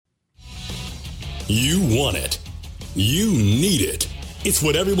You want it. You need it. It's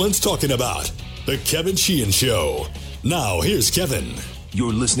what everyone's talking about. The Kevin Sheehan Show. Now, here's Kevin.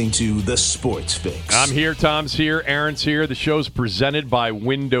 You're listening to The Sports Fix. I'm here, Tom's here, Aaron's here. The show's presented by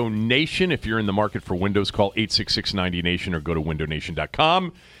Window Nation. If you're in the market for windows, call 866-90Nation or go to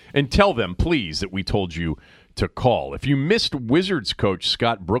windownation.com and tell them, please, that we told you to call. If you missed Wizards coach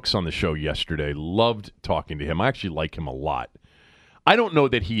Scott Brooks on the show yesterday, loved talking to him. I actually like him a lot. I don't know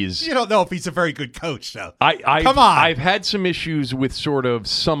that he is... You don't know if he's a very good coach, though. Come on. I've had some issues with sort of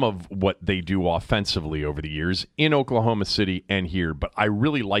some of what they do offensively over the years in Oklahoma City and here, but I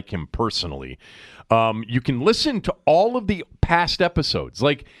really like him personally. You can listen to all of the past episodes.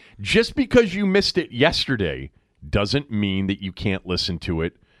 Like, just because you missed it yesterday doesn't mean that you can't listen to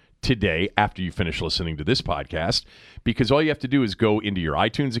it today after you finish listening to this podcast, because all you have to do is go into your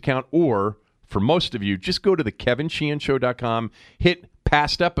iTunes account, or for most of you, just go to the kevinsheehanshow.com, hit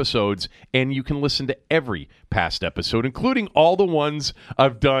past episodes, and you can listen to every past episode, including all the ones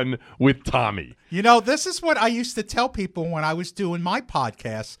I've done with Tommy. You know, this is what I used to tell people when I was doing my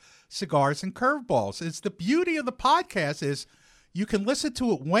podcast, Cigars and Curveballs. It's the beauty of the podcast is you can listen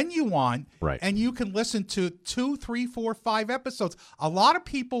to it when you want, right, and you can listen to 2, 3, 4, 5 episodes. A lot of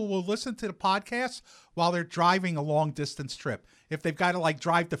people will listen to the podcast while they're driving a long-distance trip. If they've got to, like,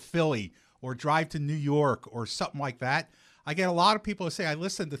 drive to Philly or drive to New York or something like that. I get a lot of people who say, I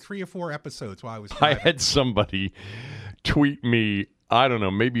listened to 3 or 4 episodes while I was driving. I had somebody tweet me, I don't know,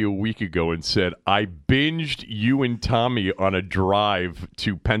 maybe a week ago and said, I binged you and Tommy on a drive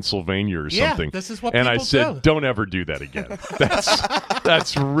to Pennsylvania or something. Yeah, this is what and people I said, do. Don't ever do that again.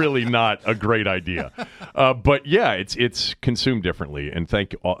 That's really not a great idea. But yeah, it's consumed differently. And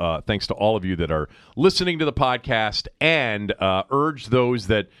thanks to all of you that are listening to the podcast, and urge those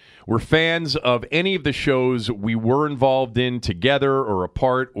that were fans of any of the shows we were involved in together or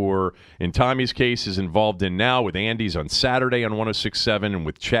apart, or in Tommy's case is involved in now with Andy's on Saturday on 106.7 and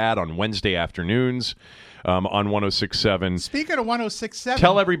with Chad on Wednesday afternoons on 106.7. Speaking of 106.7.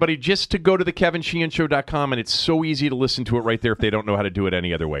 Tell everybody just to go to the kevinsheehanshow.com, and it's so easy to listen to it right there if they don't know how to do it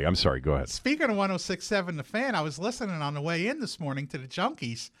any other way. I'm sorry, go ahead. Speaking of 106.7 The Fan, I was listening on the way in this morning to the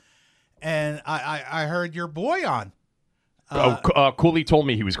Junkies, and I heard your boy on. Cooley told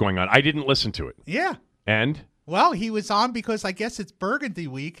me he was going on. I didn't listen to it. Yeah. And? Well, he was on because I guess it's Burgundy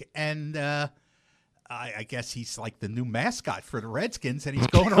Week, and I guess he's like the new mascot for the Redskins, and he's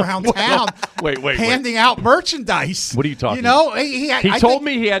going around town handing out merchandise. What are you talking about? He told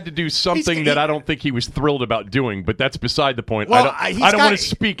me he had to do something that I don't think he was thrilled about doing, but that's beside the point. Well, I don't want to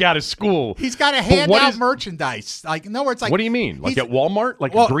speak out of school. He's got to hand out merchandise. Like, in other words, like, what do you mean? Like at Walmart?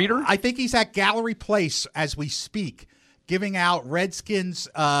 Like a greeter? I think he's at Gallery Place as we speak, giving out Redskins,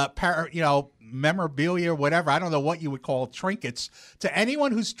 memorabilia or whatever. I don't know what you would call trinkets to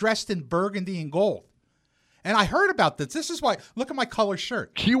anyone who's dressed in burgundy and gold. And I heard about this. This is why. Look at my color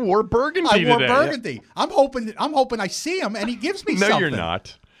shirt. You wore burgundy today. I wore burgundy. I'm hoping I see him and he gives me something. No, you're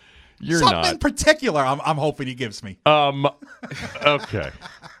not. You're something not. in particular. I'm hoping he gives me. Okay.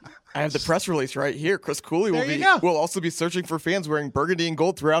 I have the press release right here. Chris Cooley will also be searching for fans wearing burgundy and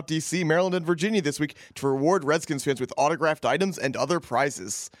gold throughout D.C., Maryland, and Virginia this week to reward Redskins fans with autographed items and other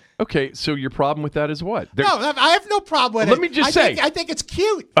prizes. Okay, so your problem with that is what? No, I have no problem with it. Let me just say. I think it's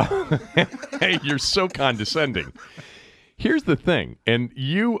cute. Hey, you're so condescending. Here's the thing, and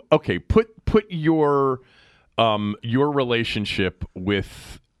you put your relationship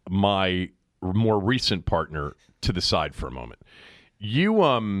with my more recent partner to the side for a moment.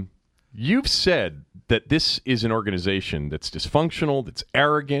 You've said that this is an organization that's dysfunctional, that's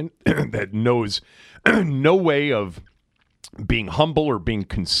arrogant, that knows no way of being humble or being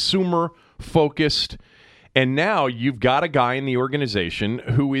consumer-focused. And now you've got a guy in the organization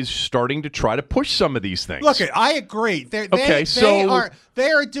who is starting to try to push some of these things. Look, I agree. They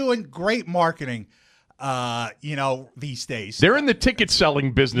are doing great marketing. These days. They're in the ticket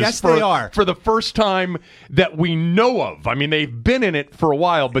selling business. Yes, they are. For the first time that we know of. I mean, they've been in it for a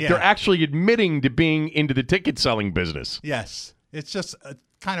while, but they're actually admitting to being into the ticket selling business. Yes. It's just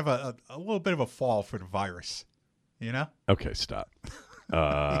kind of a little bit of a fall for the virus, you know? Okay, stop.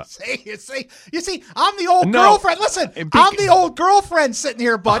 You see, I'm the old girlfriend. Listen, I'm the old girlfriend sitting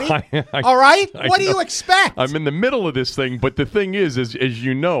here, buddy. All right? What do you expect? I'm in the middle of this thing, but the thing is, as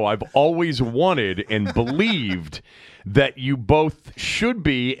you know, I've always wanted and believed that you both should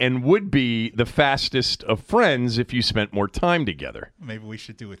be and would be the fastest of friends if you spent more time together. Maybe we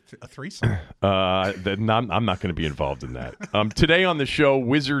should do a threesome. I'm not going to be involved in that. Today on the show,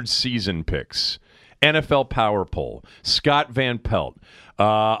 Wizards season picks. NFL Power Poll, Scott Van Pelt.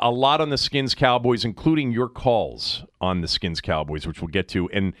 A lot on the Skins Cowboys, including your calls on the Skins Cowboys, which we'll get to.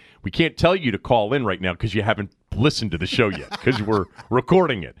 And we can't tell you to call in right now because you haven't listened to the show yet because we're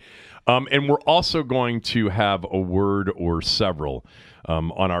recording it. And we're also going to have a word or several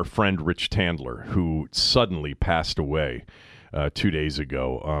on our friend Rich Tandler, who suddenly passed away 2 days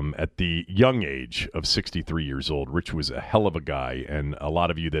ago at the young age of 63 years old. Rich was a hell of a guy, and a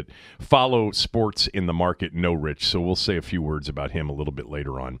lot of you that follow sports in the market know Rich, so we'll say a few words about him a little bit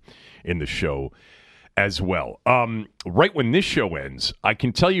later on in the show as well. Right when this show ends, I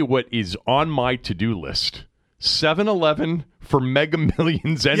can tell you what is on my to-do list. 7-Eleven for Mega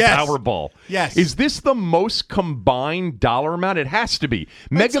Millions and Powerball. Yes. Is this the most combined dollar amount? It has to be.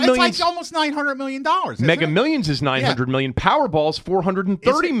 It's like almost $900 million. Mega Millions is $900 million. Powerball's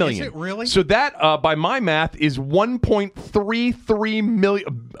 $430 million. Is it really? So that, by my math, is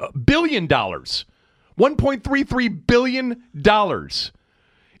 $1.33 billion. $1.33 billion.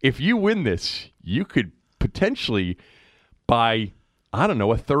 If you win this, you could potentially buy, I don't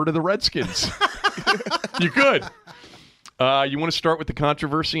know, a third of the Redskins. You could. You want to start with the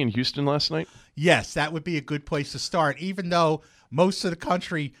controversy in Houston last night? Yes, that would be a good place to start, even though most of the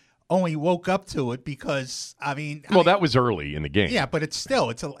country only woke up to it because, that was early in the game. Yeah, but it's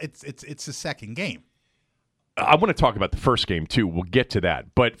the second game. I want to talk about the first game, too. We'll get to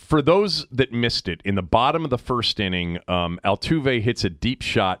that. But for those that missed it, in the bottom of the first inning, Altuve hits a deep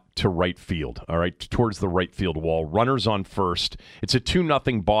shot to right field, all right, towards the right field wall. Runners on first. It's a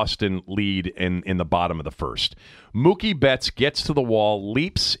 2-0 Boston lead in the bottom of the first. Mookie Betts gets to the wall,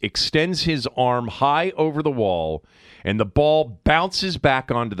 leaps, extends his arm high over the wall, and the ball bounces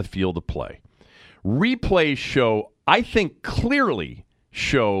back onto the field of play. Replays show, I think clearly,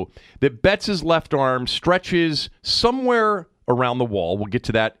 that Betts' left arm stretches somewhere around the wall. We'll get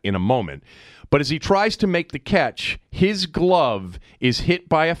to that in a moment. But as he tries to make the catch, his glove is hit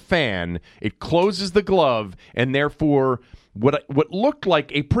by a fan. It closes the glove, and therefore what looked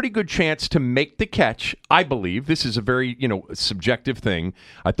like a pretty good chance to make the catch, I believe. This is a very, subjective thing.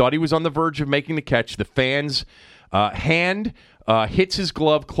 I thought he was on the verge of making the catch. The fan's hand hits his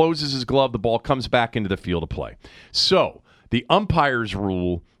glove, closes his glove. The ball comes back into the field of play. So the umpires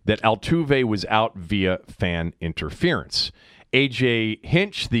rule that Altuve was out via fan interference. A.J.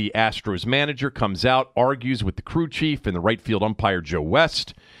 Hinch, the Astros manager, comes out, argues with the crew chief and the right field umpire, Joe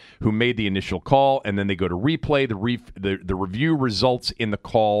West, who made the initial call, and then they go to replay. The review results in the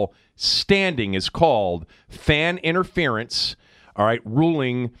call standing is called fan interference, all right,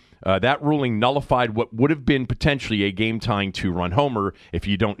 ruling. That ruling nullified what would have been potentially a game-tying 2-run homer. If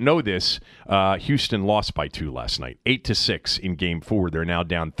you don't know this, Houston lost by 2 last night, 8-6 in Game 4. They're now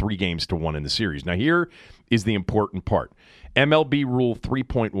down 3-1 in the series. Now here is the important part. MLB Rule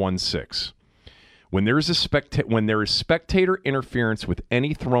 3.16. When there is spectator interference with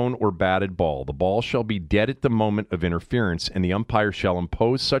any thrown or batted ball, the ball shall be dead at the moment of interference, and the umpire shall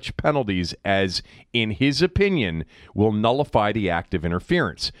impose such penalties as, in his opinion, will nullify the act of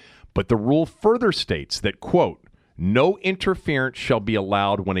interference. But the rule further states that, quote, no interference shall be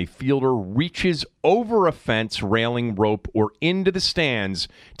allowed when a fielder reaches over a fence, railing, rope, or into the stands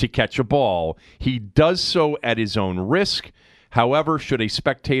to catch a ball. He does so at his own risk. However, should a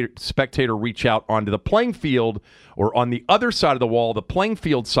spectator reach out onto the playing field or on the other side of the wall, the playing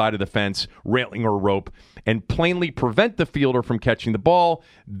field side of the fence, railing or rope, and plainly prevent the fielder from catching the ball,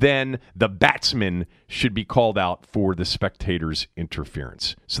 then the batsman should be called out for the spectator's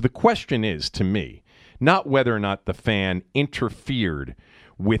interference. So the question is, to me, not whether or not the fan interfered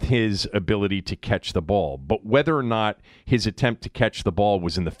with his ability to catch the ball, but whether or not his attempt to catch the ball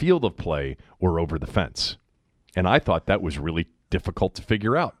was in the field of play or over the fence. And I thought that was really difficult to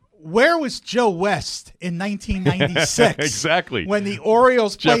figure out. Where was Joe West in 1996? Exactly. When the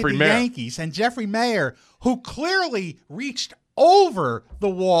Orioles played the Yankees, and Jeffrey Mayer, who clearly reached over the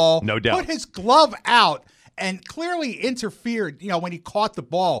wall, no doubt, put his glove out and clearly interfered, when he caught the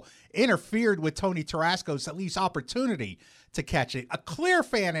ball, interfered with Tony Tarasco's at least opportunity to catch it. A clear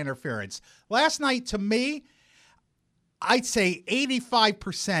fan interference. Last night, to me, I'd say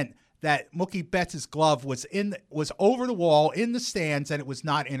 85% that Mookie Betts' glove was over the wall in the stands, and it was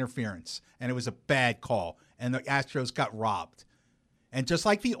not interference, and it was a bad call, and the Astros got robbed. And just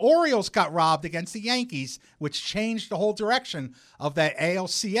like the Orioles got robbed against the Yankees, which changed the whole direction of that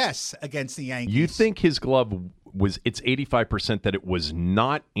ALCS against the Yankees. You think his glove it's 85% that it was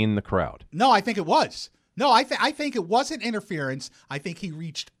not in the crowd? No, I think it was. No, I think it wasn't interference. I think he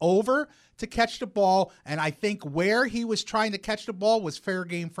reached over to catch the ball, and I think where he was trying to catch the ball was fair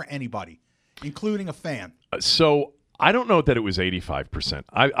game for anybody, including a fan. So I don't know that it was 85%.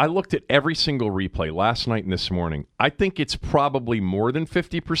 I looked at every single replay last night and this morning. I think it's probably more than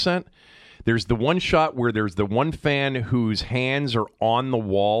 50%. There's the one shot where there's the one fan whose hands are on the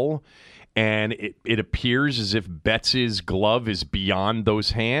wall, and it appears as if Betts' glove is beyond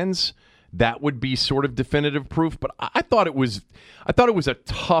those hands. That would be sort of definitive proof. But I thought it was a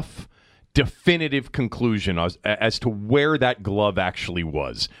tough, definitive conclusion as to where that glove actually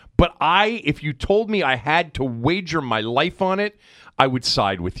was. But if you told me I had to wager my life on it, I would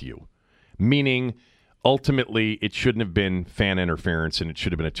side with you. Meaning, ultimately, it shouldn't have been fan interference and it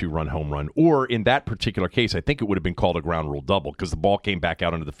should have been a 2-run home run. Or in that particular case, I think it would have been called a ground rule double because the ball came back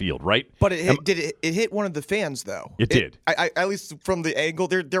out onto the field, right? But it hit one of the fans, though. It did. At least from the angle,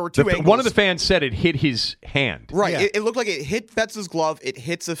 there were two angles. One of the fans said it hit his hand. Right. Yeah. It looked like it hit Betts' glove, it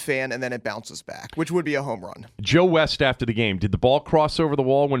hits a fan, and then it bounces back, which would be a home run. Joe West, after the game, did the ball cross over the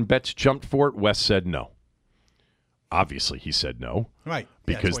wall when Betts jumped for it? West said no. Obviously, he said no. Right.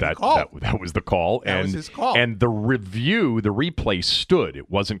 Because that was the call. That was his call. And the replay stood. It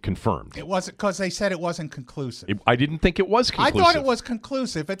wasn't confirmed. It wasn't because they said it wasn't conclusive. I didn't think it was conclusive. I thought it was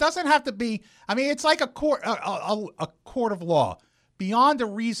conclusive. It doesn't have to be. I mean, it's like a court of law, beyond a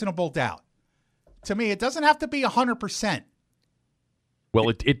reasonable doubt. To me, it doesn't have to be 100%. Well,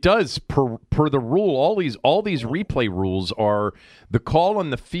 it does per the rule. All these replay rules are the call on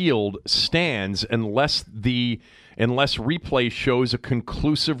the field stands unless replay shows a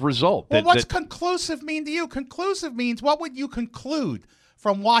conclusive result. Well, what's conclusive mean to you? Conclusive means what would you conclude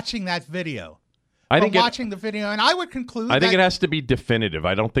from watching that video? Watching the video, and I would conclude. I think it has to be definitive.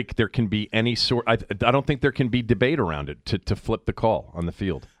 I don't think there can be any sort. I don't think there can be debate around it to flip the call on the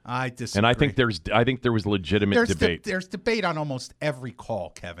field. I disagree. And I think there was legitimate debate. There's debate on almost every call,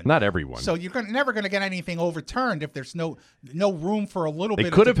 Kevin. Not everyone. So you're never going to get anything overturned if there's no room for a little bit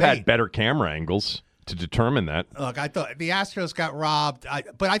of debate. They could have had better camera angles to determine that. Look, I thought the Astros got robbed,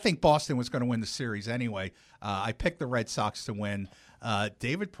 but I think Boston was going to win the series anyway. I picked the Red Sox to win.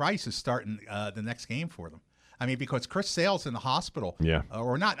 David Price is starting the next game for them. I mean, because Chris Sale's in the hospital. Yeah.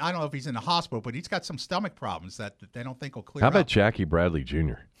 Or not, I don't know if he's in the hospital, but he's got some stomach problems that they don't think will clear up. How about Jackie Bradley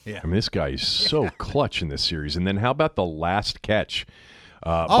Jr.? Yeah. I mean, this guy is so clutch in this series. And then how about the last catch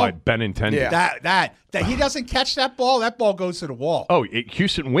by Benintendi? Yeah. That he doesn't catch that ball goes to the wall. Oh,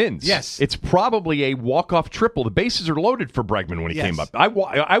 Houston wins. Yes. It's probably a walk-off triple. The bases are loaded for Bregman when he came up. I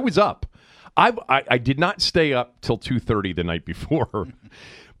was up. I did not stay up till 2:30 the night before,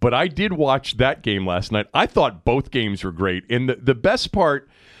 but I did watch that game last night. I thought both games were great. And the best part,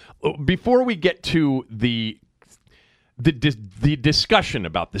 before we get to the discussion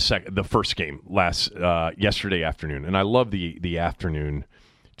about the first game yesterday afternoon, and I love the afternoon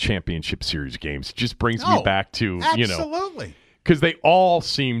championship series games. It just brings me back to absolutely. Because they all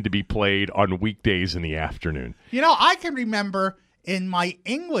seem to be played on weekdays in the afternoon. I can remember in my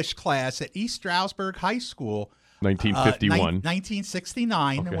English class at East Stroudsburg High School, 1951.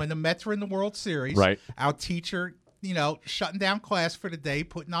 1969, when the Mets were in the World Series. Right. Our teacher, shutting down class for the day,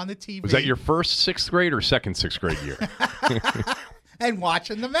 putting on the TV. Was that your first sixth grade or second sixth grade year? And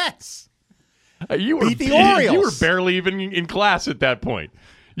watching the Mets. You beat the Orioles. You were barely even in class at that point.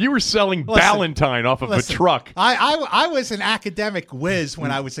 You were selling Ballantine off of a truck. I was an academic whiz when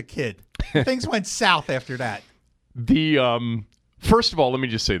I was a kid. Things went south after that. First of all, let me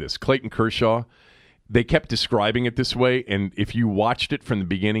just say this. Clayton Kershaw, they kept describing it this way, and if you watched it from the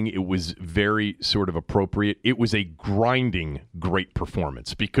beginning, it was very sort of appropriate. It was a grinding, great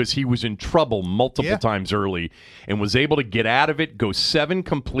performance because he was in trouble multiple times early and was able to get out of it, go 7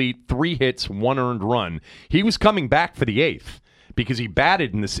 complete, 3 hits, 1 earned run. He was coming back for the 8th. Because he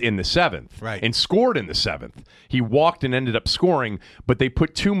batted in the 7th and scored in the 7th. He walked and ended up scoring, but they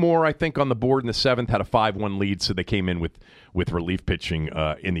put 2 more, I think, on the board in the 7th, had a 5-1 lead, so they came in with relief pitching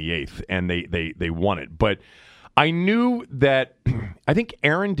in the 8th, and they won it. But I knew that I think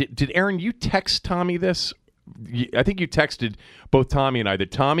Aaron did Aaron, you text Tommy this? I think you texted both Tommy and I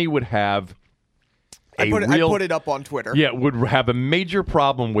that Tommy would have I put it up on Twitter. Yeah, would have a major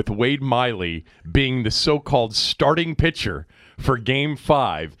problem with Wade Miley being the so-called starting pitcher for Game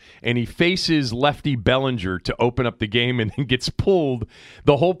 5, and he faces lefty Bellinger to open up the game and then gets pulled.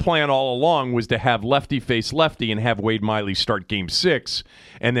 The whole plan all along was to have lefty face lefty and have Wade Miley start Game 6,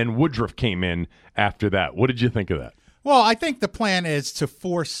 and then Woodruff came in after that. What did you think of that? Well, I think the plan is to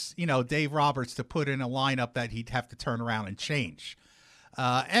force, Dave Roberts to put in a lineup that he'd have to turn around and change.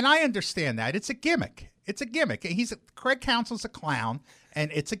 And I understand that. It's a gimmick. It's a gimmick. Craig Counsell's a clown,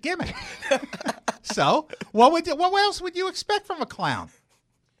 and it's a gimmick. So, what else would you expect from a clown?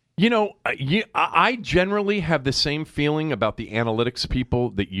 I generally have the same feeling about the analytics people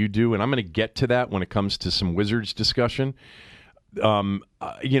that you do, and I'm going to get to that when it comes to some Wizards discussion. I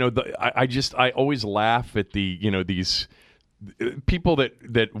always laugh at these people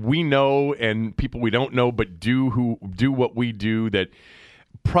that we know and people we don't know but do what we do, that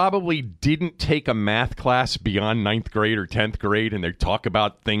probably didn't take a math class beyond 9th grade or 10th grade, and they talk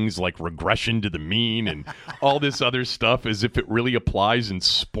about things like regression to the mean and all this other stuff as if it really applies in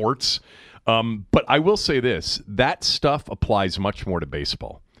sports. But I will say this, that stuff applies much more to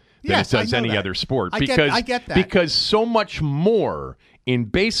baseball than it does any other sport. I get that. Because so much more in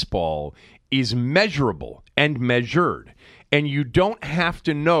baseball is measurable and measured. And you don't have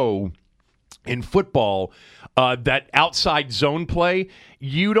to know in football that outside zone play,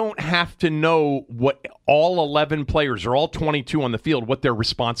 you don't have to know what all 11 players or all 22 on the field, what their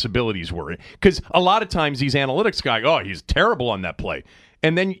responsibilities were. Because a lot of times these analytics guys, he's terrible on that play.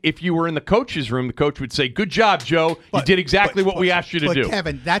 And then if you were in the coach's room, the coach would say, good job, Joe. You did exactly what we asked you to do.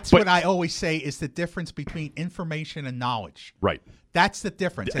 Kevin, that's what I always say is the difference between information and knowledge. Right. That's the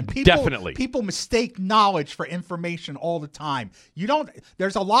difference. And people mistake knowledge for information all the time.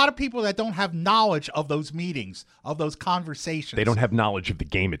 There's a lot of people that don't have knowledge of those meetings, of those conversations. They don't have knowledge of the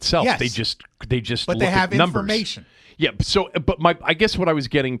game itself. Yes. They just but look they have at numbers. information. Yeah, I guess what I was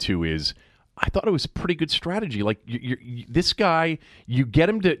getting to is I thought it was a pretty good strategy. Like this guy, you get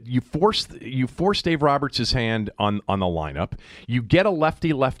him to you force Dave Roberts' hand on the lineup. You get a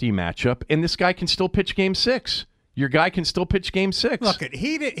lefty-lefty matchup, and this guy can still pitch Game 6. Your guy can still pitch Game 6. Look,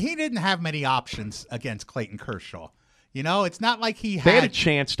 he didn't have many options against Clayton Kershaw. It's not like he had. They had a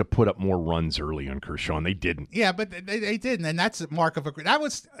chance to put up more runs early on Kershaw, and they didn't. Yeah, but they didn't, and that's a mark of a. That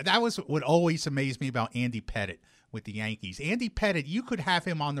was what always amazed me about Andy Pettitte with the Yankees. Andy Pettitte, you could have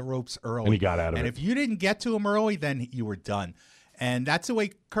him on the ropes early, and he got out of it. And if you didn't get to him early, then you were done. And that's the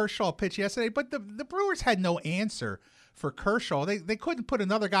way Kershaw pitched yesterday. But the Brewers had no answer for Kershaw. They couldn't put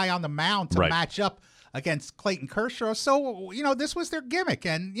another guy on the mound to match up against Clayton Kershaw. So, this was their gimmick.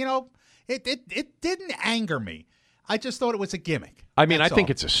 And, it didn't anger me. I just thought it was a gimmick. I mean, I think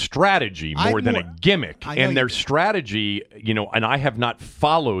it's a strategy more than a gimmick. And their strategy, and I have not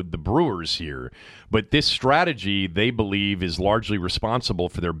followed the Brewers here, but this strategy, they believe, is largely responsible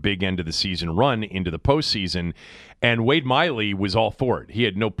for their big end of the season run into the postseason. And Wade Miley was all for it. He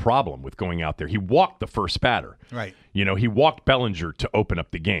had no problem with going out there. He walked the first batter. Right. He walked Bellinger to open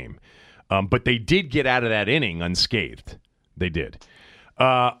up the game. But they did get out of that inning unscathed. They did.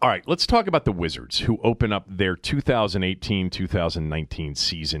 All right, let's talk about the Wizards, who open up their 2018-2019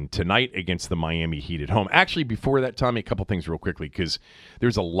 season tonight against the Miami Heat at home. Actually, before that, Tommy, a couple things real quickly, because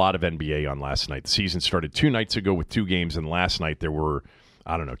there's a lot of NBA on last night. The season started 2 nights ago with 2 games, and last night there were,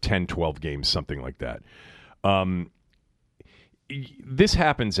 10, 12 games, something like that. This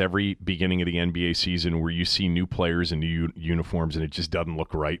happens every beginning of the NBA season where you see new players in new uniforms, and it just doesn't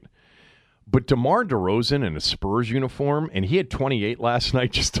look right. But DeMar DeRozan in a Spurs uniform, and he had 28 last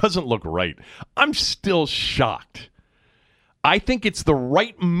night, just doesn't look right. I'm still shocked. I think it's the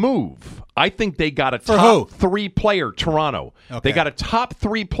right move. I think they got a top 3 player, Toronto. Okay. They got a top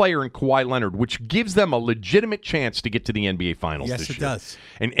 3 player in Kawhi Leonard, which gives them a legitimate chance to get to the NBA Finals this year. Yes,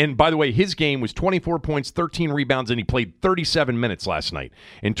 it does. And by the way, his game was 24 points, 13 rebounds, and he played 37 minutes last night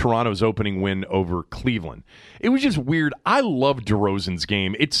in Toronto's opening win over Cleveland. It was just weird. I love DeRozan's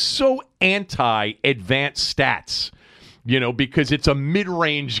game. It's so anti-advanced stats. Because it's a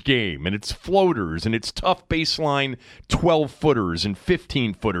mid-range game, and it's floaters, and it's tough baseline 12-footers and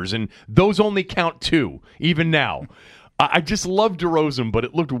 15-footers, and those only count 2, even now. I just love DeRozan, but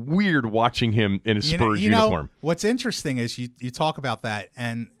it looked weird watching him in a Spurs uniform. What's interesting is you talk about that,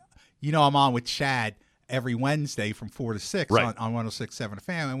 and I'm on with Chad every Wednesday from 4 to 6 on 106.7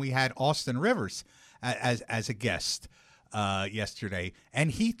 FM, and we had Austin Rivers as a guest yesterday, and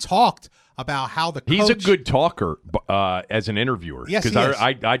he talked about how the coach... He's a good talker as an interviewer. Yes, because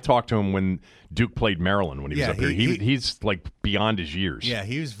I talked to him when Duke played Maryland when he was up here. He's like beyond his years. Yeah,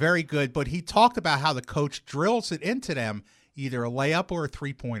 he was very good, but he talked about how the coach drills it into them, either a layup or a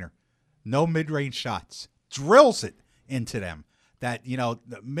three-pointer. No mid-range shots. Drills it into them. That, the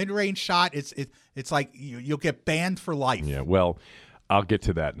mid-range shot, it's like you'll get banned for life. Yeah, well, I'll get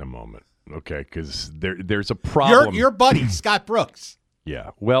to that in a moment. Okay, because there's a problem. Your buddy, Scott Brooks.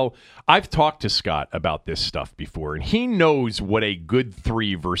 Yeah, well, I've talked to Scott about this stuff before, and he knows what a good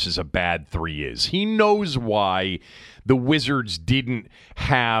 3 versus a bad 3 is. He knows why the Wizards didn't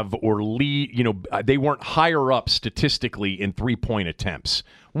have or lead, they weren't higher up statistically in three-point attempts.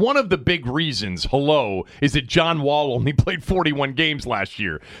 One of the big reasons, is that John Wall only played 41 games last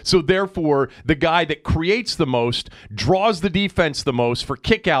year. So therefore, the guy that creates the most, draws the defense the most for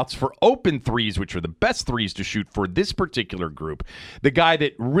kickouts, for open threes, which are the best threes to shoot for this particular group, the guy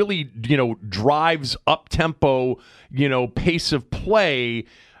that really, drives up-tempo, pace of play,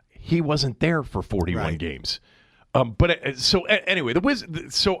 he wasn't there for 41 games. Anyway, the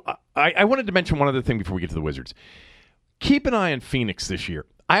Wizards. So I wanted to mention one other thing before we get to the Wizards. Keep an eye on Phoenix this year.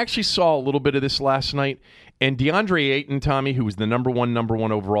 I actually saw a little bit of this last night, and DeAndre Ayton, Tommy, who was the number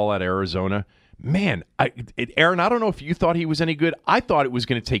one overall at Arizona, man, Aaron, I don't know if you thought he was any good. I thought it was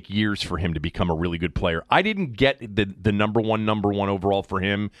going to take years for him to become a really good player. I didn't get the number one overall for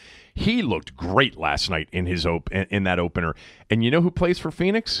him. He looked great last night in in that opener. And you know who plays for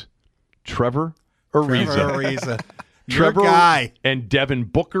Phoenix? Trevor Ariza. Trevor guy. And Devin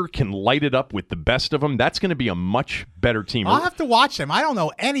Booker can light it up with the best of them. That's going to be a much better team. I'll have to watch them. I don't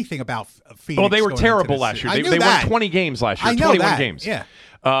know anything about Phoenix. Well, they were terrible last year. They won 20 games last year. 21 games. Yeah.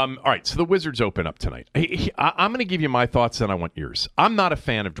 All right, so the Wizards open up tonight. I'm going to give you my thoughts, and I want yours. I'm not a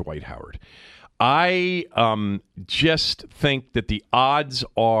fan of Dwight Howard. I just think that the odds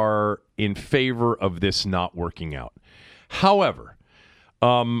are in favor of this not working out. However,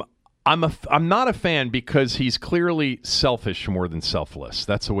 I'm not a fan because he's clearly selfish more than selfless.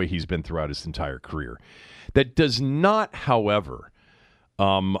 That's the way he's been throughout his entire career. That does not, however,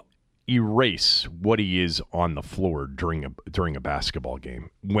 erase what he is on the floor during a basketball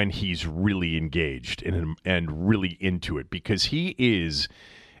game when he's really engaged and really into it, because he is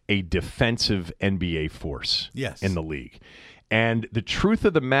a defensive NBA force in the league. And the truth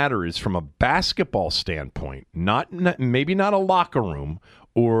of the matter is, from a basketball standpoint, maybe not a locker room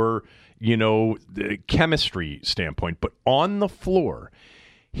or, the chemistry standpoint, but on the floor,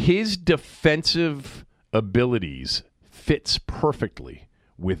 his defensive abilities fits perfectly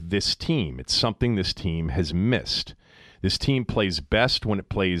with this team. It's something this team has missed. This team plays best when it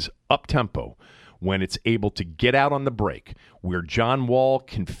plays up-tempo, when it's able to get out on the break, where John Wall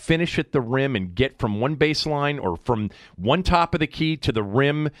can finish at the rim and get from one baseline or from one top of the key to the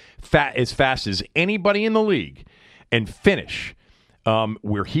rim as fast as anybody in the league and finish.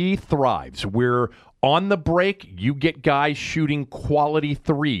 Where he thrives, where on the break you get guys shooting quality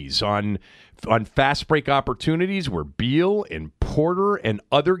threes on fast break opportunities, where Beal and Porter and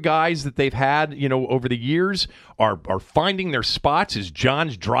other guys that they've had, over the years are finding their spots as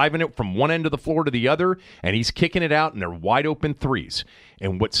John's driving it from one end of the floor to the other, and he's kicking it out, and they're wide open threes.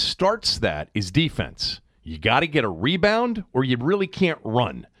 And what starts that is defense. You got to get a rebound, or you really can't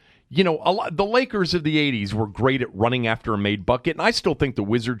run. The Lakers of the 80s were great at running after a made bucket, and I still think the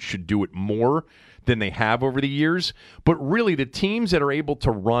Wizards should do it more than they have over the years. But really, the teams that are able to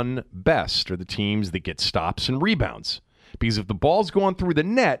run best are the teams that get stops and rebounds. Because if the ball's going through the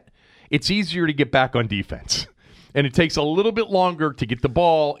net, it's easier to get back on defense. And it takes a little bit longer to get the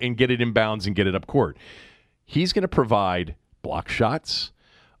ball and get it inbounds and get it up court. He's going to provide block shots,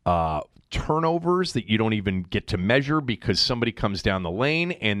 turnovers that you don't even get to measure because somebody comes down the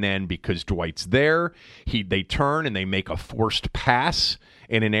lane, and then because Dwight's there, they turn and they make a forced pass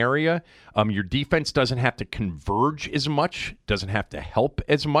in an area. Your defense doesn't have to converge as much, doesn't have to help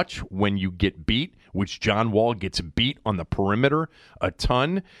as much when you get beat, which John Wall gets beat on the perimeter a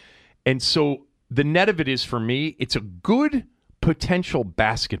ton. And so the net of it is, for me, it's a good potential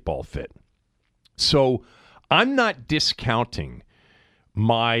basketball fit. So I'm not discounting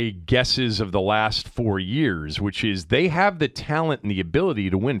my guesses of the last 4 years, which is they have the talent and the ability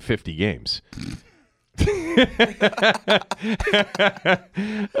to win 50 games. You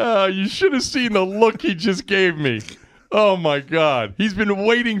should have seen the look he just gave me. Oh, my God. He's been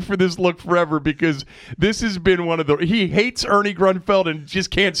waiting for this look forever, because this has been he hates Ernie Grunfeld and just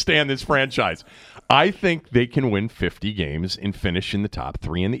can't stand this franchise. I think they can win 50 games and finish in the top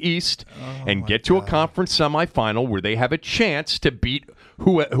 3 in the East and get to a conference semifinal where they have a chance to beat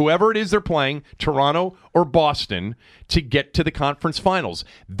whoever it is they're playing, Toronto or Boston, to get to the conference finals.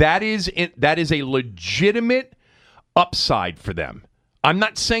 That is a legitimate upside for them. I'm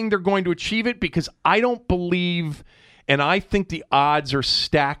not saying they're going to achieve it, because I don't believe, and I think the odds are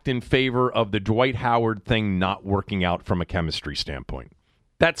stacked in favor of the Dwight Howard thing not working out from a chemistry standpoint.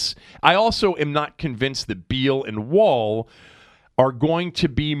 I also am not convinced that Beal and Wall are going to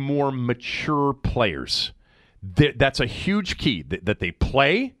be more mature players. That's a huge key, that they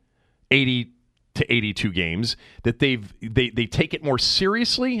play 80 to 82 games, that they take it more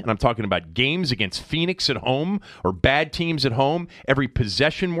seriously, and I'm talking about games against Phoenix at home or bad teams at home, every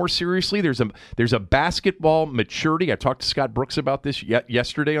possession more seriously. There's a basketball maturity. I talked to Scott Brooks about this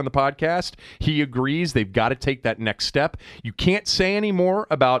yesterday on the podcast. He agrees they've got to take that next step. You can't say any more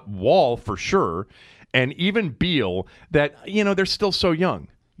about Wall for sure, and even Beal, that, they're still so young.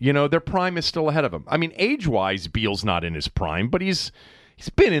 Their prime is still ahead of them. I mean, age-wise, Beal's not in his prime, but he's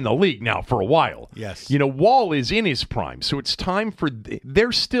been in the league now for a while. Yes. Wall is in his prime, so it's time for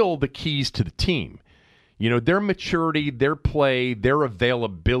they're still the keys to the team. Their maturity, their play, their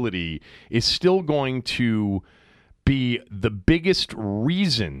availability is still going to be the biggest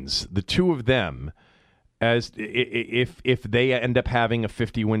reasons, the two of them, as if they end up having a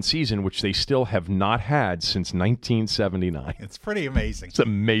 50-win season, which they still have not had since 1979. It's pretty amazing. It's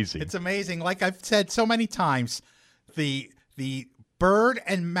amazing. It's amazing. Like I've said so many times, the Bird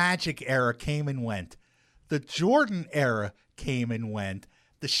and Magic era came and went. The Jordan era came and went.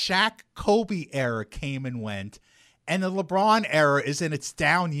 The Shaq Kobe era came and went. And the LeBron era is in its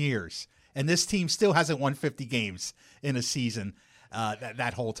down years. And this team still hasn't won 50 games in a season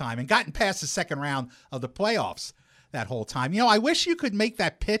that whole time, and gotten past the second round of the playoffs that whole time. I wish you could make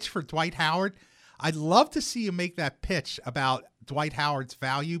that pitch for Dwight Howard. I'd love to see you make that pitch about Dwight Howard's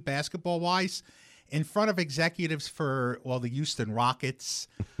value basketball-wise in front of executives for, the Houston Rockets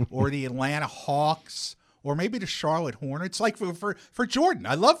or the Atlanta Hawks or maybe the Charlotte Hornets. Like for Jordan.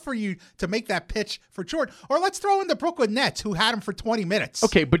 I'd love for you to make that pitch for Jordan. Or let's throw in the Brooklyn Nets, who had him for 20 minutes.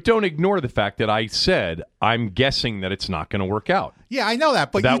 Okay, but don't ignore the fact that I said I'm guessing that it's not going to work out. Yeah, I know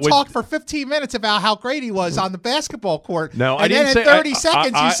that. But you talked for 15 minutes about how great he was on the basketball court. No, I didn't say. And then in 30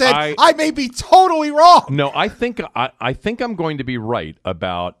 seconds, you said, I may be totally wrong. No, I think I'm going to be right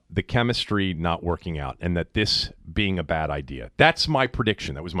about the chemistry not working out and that this being a bad idea. That's my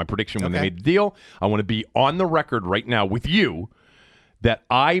prediction. That was my prediction when they made the deal. I want to be on the record right now with you that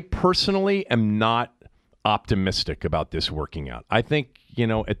I personally am not optimistic about this working out. I think,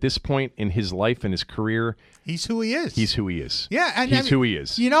 at this point in his life and his career, he's who he is. He's who he is. Yeah, and he's who he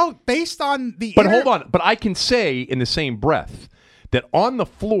is. Based on the But hold on, but I can say in the same breath that on the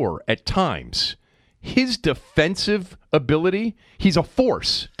floor at times, his defensive ability, he's a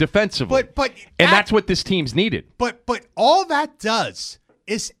force defensively. And that's what this team's needed. But all that does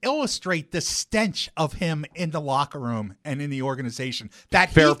is illustrate the stench of him in the locker room and in the organization.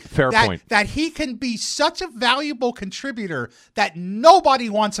 Fair point. That he can be such a valuable contributor that nobody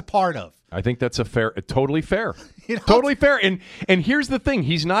wants a part of. I think that's totally fair. Totally fair. And here's the thing.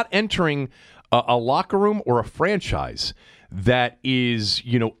 He's not entering a locker room or a franchise that is,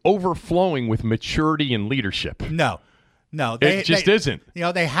 overflowing with maturity and leadership. No, it just isn't.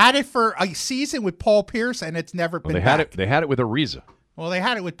 They had it for a season with Paul Pierce, and it's never been back. They had it with Ariza. Well, they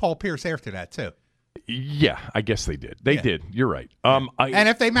had it with Paul Pierce after that, too. Yeah, I guess they did. They did. You're right. And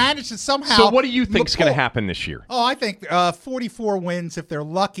if they manage to somehow... So what do you think is going to happen this year? Oh, I think 44 wins. If they're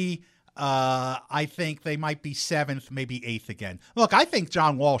lucky, I think they might be 7th, maybe 8th again. Look, I think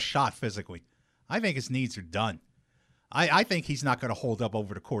John Wall's shot physically. I think his knees are done. I think he's not going to hold up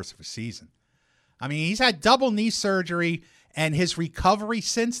over the course of a season. I mean, he's had double knee surgery, and his recovery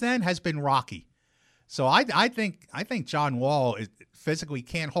since then has been rocky. So I think John Wall physically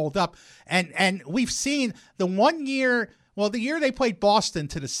can't hold up. And we've seen the year they played Boston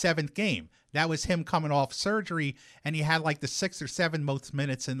to the 7th game. That was him coming off surgery, and he had like the 6th or 7th most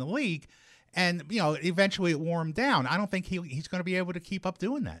minutes in the league. And, eventually it wore him down. I don't think he's going to be able to keep up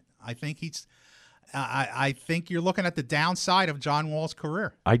doing that. I think I think you're looking at the downside of John Wall's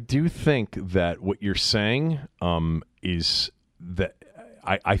career. I do think that what you're saying is that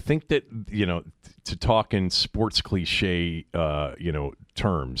I think that, to talk in sports cliche,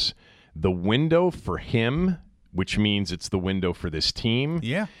 terms, the window for him, which means it's the window for this team,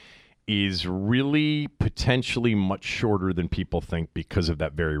 is really potentially much shorter than people think because of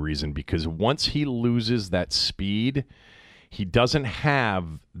that very reason. Because once he loses that speed, he doesn't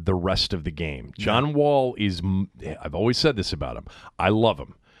have the rest of the game. John Wall is, I've always said this about him. I love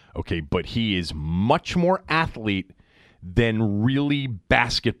him. Okay, but he is much more athlete than really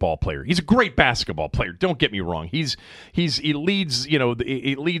basketball player. He's a great basketball player. Don't get me wrong. He leads, he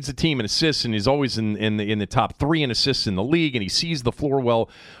leads the team in assists and is always in the top 3 in assists in the league, and he sees the floor well,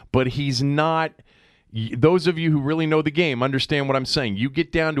 but he's not. Those of you who really know the game understand what I'm saying. You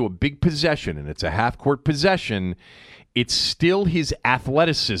get down to a big possession and it's a half-court possession, it's still his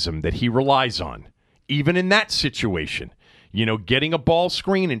athleticism that he relies on, even in that situation. Getting a ball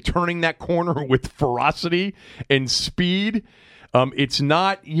screen and turning that corner with ferocity and speed. It's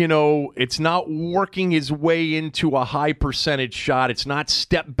not, it's not working his way into a high percentage shot. It's not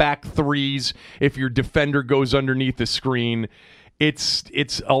step back threes if your defender goes underneath the screen.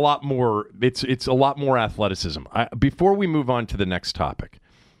 It's a lot more. It's a lot more athleticism. Before we move on to the next topic,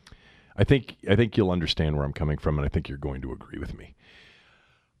 I think you'll understand where I'm coming from, and I think you're going to agree with me.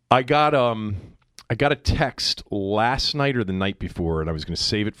 I got a text last night or the night before, and I was going to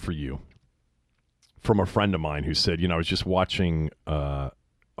save it for you, from a friend of mine who said, I was just watching a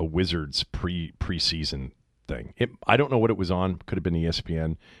Wizards preseason thing. I don't know what it was on. Could have been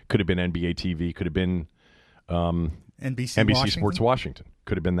ESPN. Could have been NBA TV. Could have been NBC Sports Washington.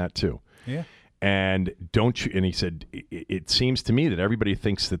 Could have been that too. Yeah. And and he said, it seems to me that everybody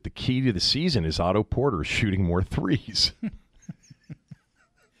thinks that the key to the season is Otto Porter shooting more threes.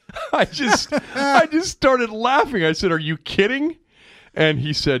 I just started laughing. I said, "Are you kidding?" And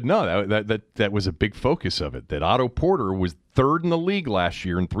he said, "No, that was a big focus of it. That Otto Porter was third in the league last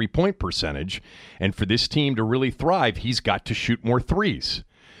year in 3-point percentage, and for this team to really thrive, he's got to shoot more threes."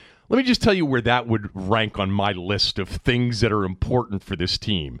 Let me just tell you where that would rank on my list of things that are important for this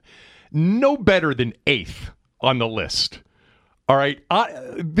team. No better than 8th on the list. All right,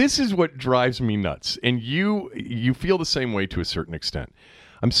 this is what drives me nuts, and you feel the same way to a certain extent.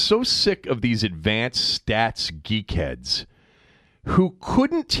 I'm so sick of these advanced stats geekheads who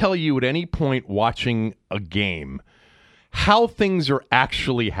couldn't tell you at any point watching a game how things are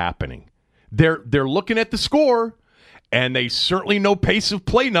actually happening. They're looking at the score, and they certainly know pace of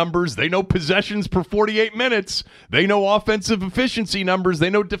play numbers. They know possessions per 48 minutes. They know offensive efficiency numbers. They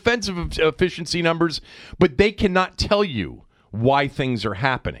know defensive efficiency numbers, but they cannot tell you why things are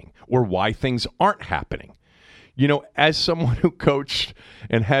happening or why things aren't happening. As someone who coached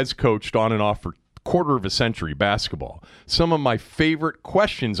and has coached on and off for quarter of a century basketball, some of my favorite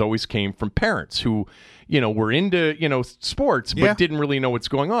questions always came from parents who, were into, sports, but didn't really know what's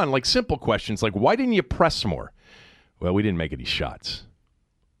going on. Like simple questions like, why didn't you press more? Well, we didn't make any shots.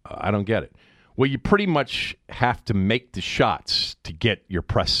 I don't get it. Well, you pretty much have to make the shots to get your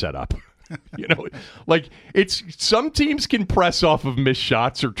press set up. Like some teams can press off of missed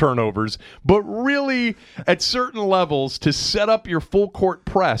shots or turnovers, but really at certain levels to set up your full court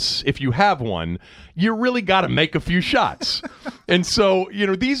press, if you have one, you really got to make a few shots. And so,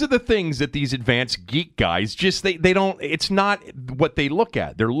 these are the things that these advanced geek guys they don't, it's not what they look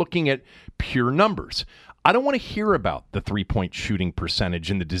at. They're looking at pure numbers. I don't want to hear about the 3-point shooting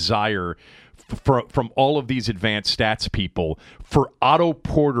percentage and the desire from all of these advanced stats people for Otto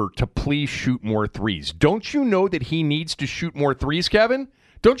Porter to please shoot more threes. Don't you know that he needs to shoot more threes, Kevin?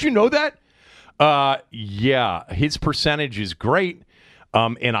 Don't you know that? Yeah, his percentage is great.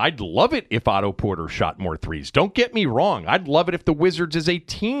 And I'd love it if Otto Porter shot more threes. Don't get me wrong. I'd love it if the Wizards as a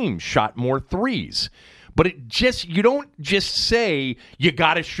team shot more threes. But you don't just say you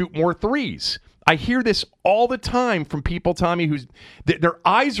got to shoot more threes. I hear this all the time from people, Tommy, their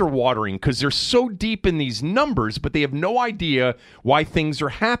eyes are watering because they're so deep in these numbers, but they have no idea why things are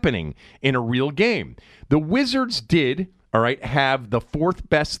happening in a real game. The Wizards did, have the 4th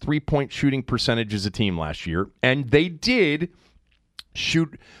best 3-point shooting percentage as a team last year, and they did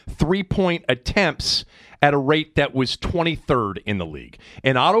shoot 3-point attempts at a rate that was 23rd in the league.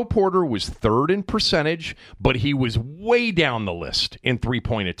 And Otto Porter was 3rd in percentage, but he was way down the list in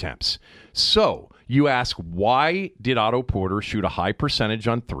 3-point attempts. So you ask, why did Otto Porter shoot a high percentage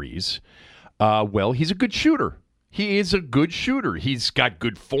on threes? Well, he's a good shooter. He is a good shooter. He's got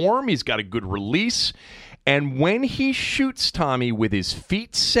good form. He's got a good release. And when he shoots, Tommy, with his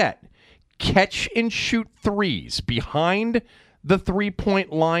feet set, catch and shoot threes behind the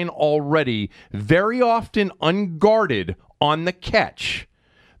 3-point line already, very often unguarded on the catch,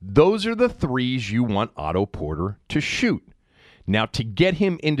 those are the threes you want Otto Porter to shoot. Now, to get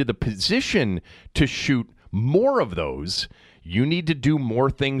him into the position to shoot more of those, you need to do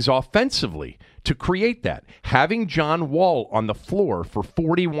more things offensively to create that. Having John Wall on the floor for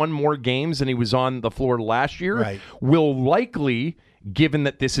 41 more games than he was on the floor last year will likely, given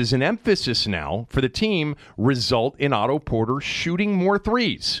that this is an emphasis now for the team, result in Otto Porter shooting more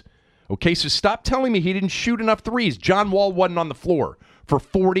threes. Okay, so stop telling me he didn't shoot enough threes. John Wall wasn't on the floor for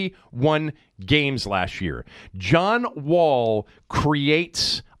 41 games last year. John Wall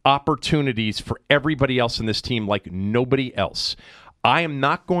creates opportunities for everybody else in this team like nobody else. I am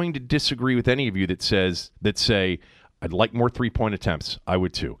not going to disagree with any of you that say, I'd like more 3-point attempts. I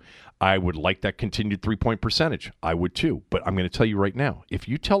would too. I would like that continued 3-point percentage. I would too. But I'm going to tell you right now, if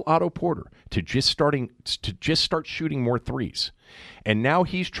you tell Otto Porter to just start shooting more threes, and now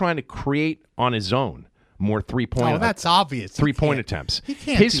he's trying to create on his own more 3-point. Oh, that's obvious. 3-point attempts. He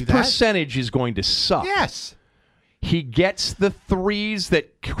can't His do that. percentage is going to suck. Yes. He gets the threes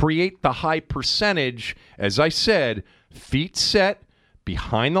that create the high percentage. As I said, feet set,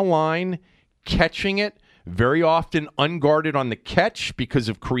 behind the line, catching it, very often unguarded on the catch because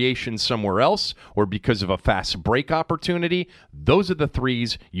of creation somewhere else or because of a fast break opportunity. Those are the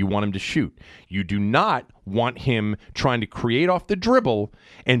threes you want him to shoot. You do not want him trying to create off the dribble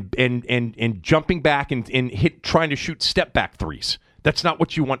and jumping back and trying to shoot step back threes. That's not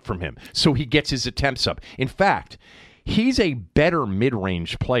what you want from him. So he gets his attempts up. In fact, he's a better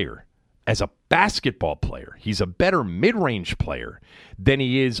mid-range player. As a basketball player, he's a better mid-range player than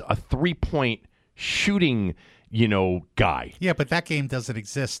he is a three-point shooting, guy. Yeah, but that game doesn't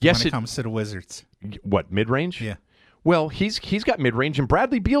exist when it comes to the Wizards. What, mid-range? Yeah. Well, he's got mid-range, and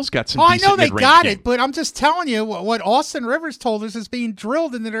Bradley Beal's got some I decent know they mid-range got game. it, but I'm just telling you what Austin Rivers told us is being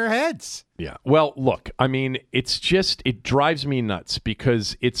drilled into their heads. Yeah. Well, look, I mean, it drives me nuts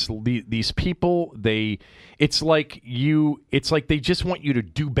because it's these people, it's like they just want you to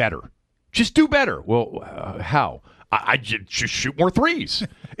do better. Just do better. Well, how? I just shoot more threes.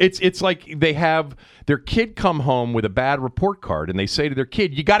 It's like they have their kid come home with a bad report card, and they say to their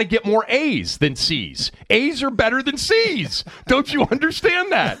kid, you got to get more A's than C's. A's are better than C's. Don't you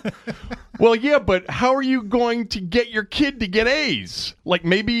understand that? Well, yeah, but how are you going to get your kid to get A's? Like,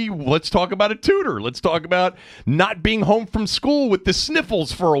 maybe let's talk about a tutor. Let's talk about not being home from school with the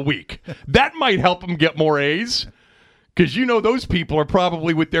sniffles for a week. That might help them get more A's. Because those people are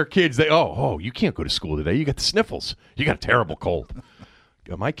probably with their kids. You can't go to school today. You got the sniffles. You got a terrible cold.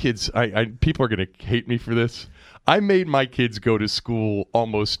 My kids, people are going to hate me for this. I made my kids go to school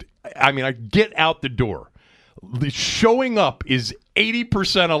almost, I get out the door. Showing up is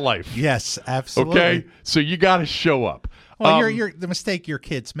 80% of life. Yes, absolutely. Okay? So you got to show up. Well, the mistake your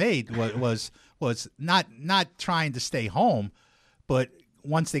kids made was not trying to stay home, but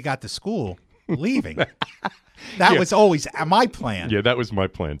once they got to school, leaving. That was always my plan. Yeah, that was my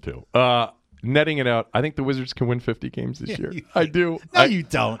plan too. Netting it out, I think the Wizards can win 50 games this year. I do. No, you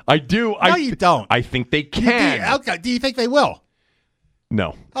don't. I do. No, you don't. I think they can. Do you think they will?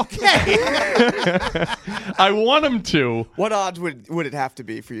 No. Okay. I want them to. What odds would it have to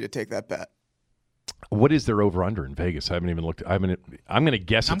be for you to take that bet? What is their over-under in Vegas? I haven't even looked. I'm going to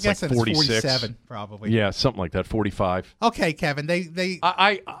guess it's like 46. It's 47, probably. Yeah, something like that, 45. Okay, Kevin.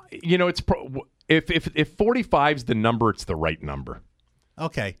 If 45 is the number, it's the right number.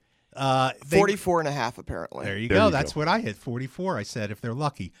 Okay. 44.5, apparently. There you go. That's what I hit, 44, I said, if they're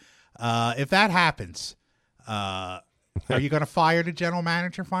lucky. If that happens, are you going to fire the general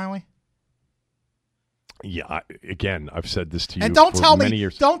manager finally? Yeah, again, I've said this to you and don't for tell many me,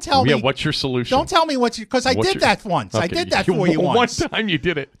 years. Don't tell me. Yeah, what's your solution? Don't tell me because I did that once. Okay. I did that for you once. One time you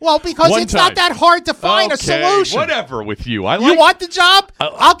did it. Well, because it's not that hard to find a solution. Whatever with you. You want the job?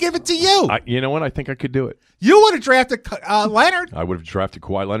 I'll give it to you. You know what? I think I could do it. You would have drafted Leonard. I would have drafted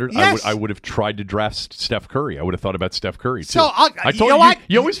Kawhi Leonard. Yes. I would have tried to draft Steph Curry. I would have thought about Steph Curry, too. So I told you,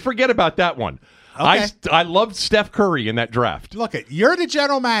 you always forget about that one. Okay. I loved Steph Curry in that draft. Look, you're the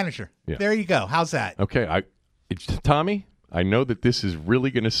general manager. Yeah. There you go. How's that? Okay. Tommy, I know that this is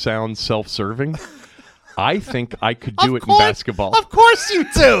really going to sound self-serving. I think I could do it in basketball. Of course you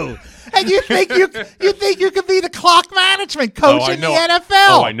do. And you think you could be the clock management coach in the NFL?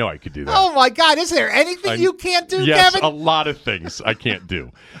 Oh, I know I could do that. Oh my God! Is there anything you can't do, yes, Kevin? Yes, a lot of things I can't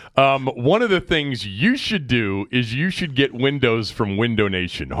do. One of the things you should do is you should get windows from Window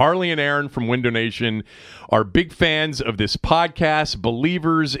Nation. Harley and Aaron from Window Nation are big fans of this podcast,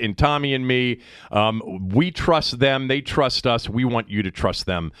 believers in Tommy and me. We trust them. They trust us. We want you to trust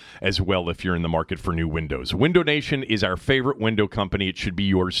them as well if you're in the market for new windows. Window Nation is our favorite window company. It should be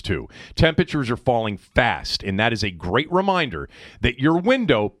yours too. Temperatures are falling fast, and that is a great reminder that your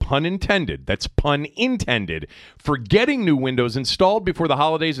window, pun intended, that's pun intended, for getting new windows installed before the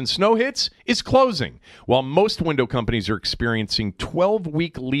holidays and snow hits is closing. While most window companies are experiencing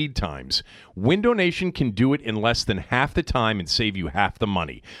 12-week lead times, Window Nation can do it in less than half the time and save you half the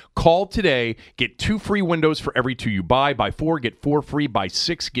money. Call today. Get 2 free windows for every 2 you buy. Buy 4, get 4 free. Buy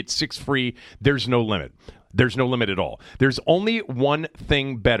 6, get 6 free. There's no limit. There's no limit at all. There's only one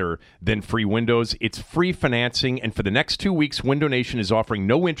thing better than free windows. It's free financing, and for the next 2 weeks, Window Nation is offering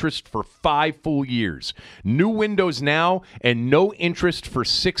no interest for 5 full years. New windows now and no interest for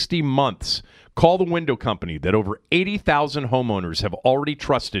 60 months. Call the window company that over 80,000 homeowners have already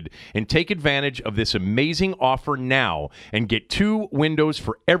trusted and take advantage of this amazing offer now and get 2 windows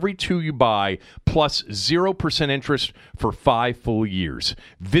for every 2 you buy plus 0% interest for 5 full years.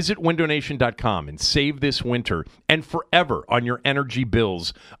 Visit windownation.com and save this winter and forever on your energy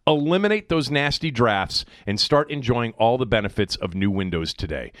bills. Eliminate those nasty drafts and start enjoying all the benefits of new windows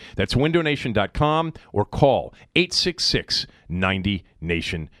today. That's windownation.com or call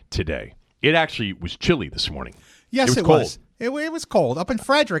 866-90-NATION today. It actually was chilly this morning. Yes, it was. It was cold. Up in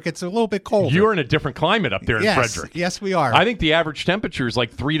Frederick, it's a little bit colder. You're in a different climate up there in Frederick. Yes, we are. I think the average temperature is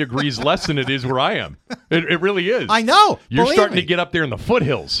like 3 degrees less than it is where I am. It really is. I know. You're starting to get up there in the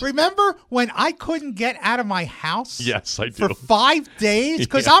foothills. Remember when I couldn't get out of my house? Yes, I do. For 5 days?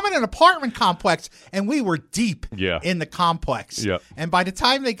 Because I'm in an apartment complex, and we were deep in the complex. Yeah. And by the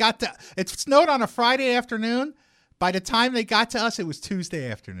time they got to – it snowed on a Friday afternoon. By the time they got to us, it was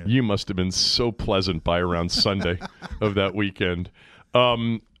Tuesday afternoon. You must have been so pleasant by around Sunday of that weekend.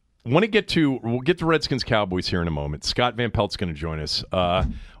 We'll get to Redskins Cowboys here in a moment. Scott Van Pelt's going to join us. I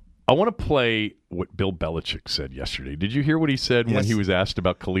want to play what Bill Belichick said yesterday. Did you hear what he said when he was asked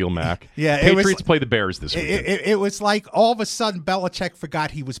about Khalil Mack? Yeah, Patriots play the Bears this weekend. It was like all of a sudden Belichick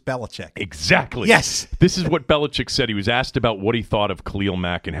forgot he was Belichick. Exactly. Yes. This is what Belichick said. He was asked about what he thought of Khalil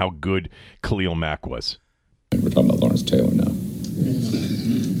Mack and how good Khalil Mack was. We're talking about Lawrence Taylor now.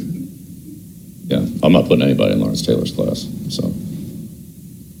 Yeah, I'm not putting anybody in Lawrence Taylor's class. So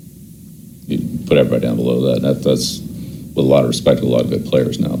you put everybody down below that. That's with a lot of respect to a lot of good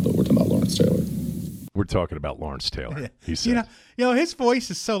players now, but we're talking about Lawrence Taylor. We're talking about Lawrence Taylor. Yeah. He said. You know, his voice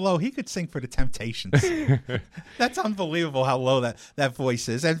is so low, he could sing for the Temptations. That's unbelievable how low that voice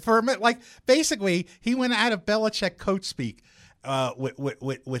is. And for basically, he went out of Belichick coach speak.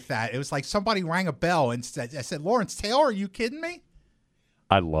 With that, it was like somebody rang a bell and said, Lawrence Taylor, are you kidding me?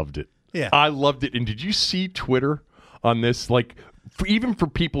 I loved it. Yeah, I loved it. And did you see Twitter on this? Like, even for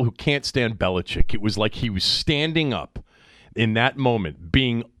people who can't stand Belichick, it was like he was standing up in that moment,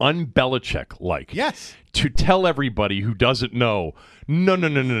 being un-Belichick-like. Yes, to tell everybody who doesn't know,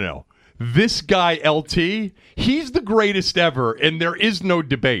 no. This guy, LT, he's the greatest ever, and there is no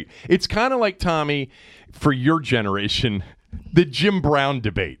debate. It's kind of like, Tommy, for your generation, the Jim Brown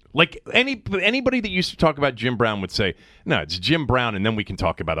debate. Like anybody that used to talk about Jim Brown would say, no, it's Jim Brown, and then we can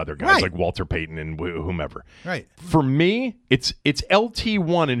talk about other guys like Walter Payton and whomever. Right. For me, it's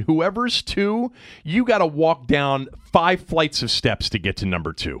LT1, and whoever's 2, you got to walk down 5 flights of steps to get to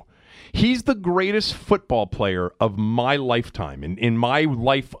number 2. He's the greatest football player of my lifetime, in my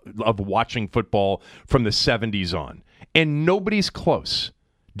life of watching football from the 70s on. And nobody's close.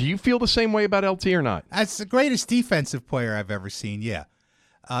 Do you feel the same way about LT or not? That's the greatest defensive player I've ever seen, yeah.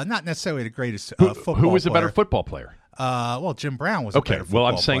 Not necessarily the greatest football player. Who was a better football player? Well, Jim Brown was a better football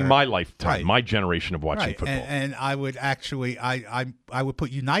player. I'm saying my lifetime, right. my generation of watching football. And I would actually, I would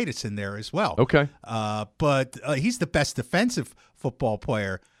put Unitas in there as well. Okay. But he's the best defensive football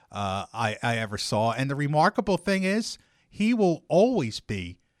player I ever saw. And the remarkable thing is, he will always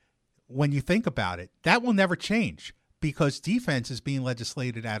be, when you think about it, that will never change because defense is being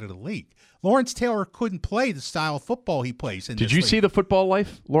legislated out of the league. Lawrence Taylor couldn't play the style of football he plays in. Did you see the Football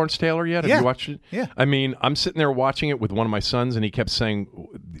Life, Lawrence Taylor, yet? Have you watched it? Yeah. I mean, I'm sitting there watching it with one of my sons, and he kept saying,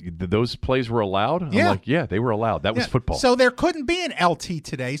 those plays were allowed? Yeah. I'm like, yeah, they were allowed. That was football. So there couldn't be an LT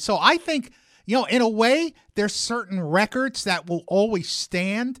today. So I think, in a way, there's certain records that will always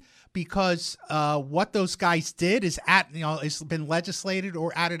stand because what those guys did is has been legislated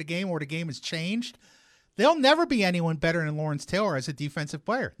or out of the game or the game has changed. There'll never be anyone better than Lawrence Taylor as a defensive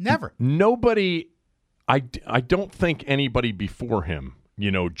player. Never. Nobody, I don't think anybody before him,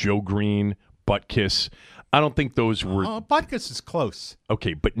 Joe Green, Butkus, I don't think those were. Butkus is close.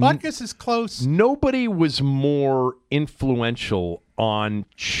 Okay, but Butkus is close. Nobody was more influential on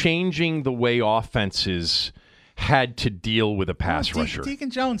changing the way offenses had to deal with a pass rusher. Deacon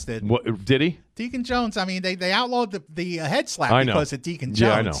Jones did. What, did he? Deacon Jones. I mean, they outlawed the head slap because of Deacon Jones.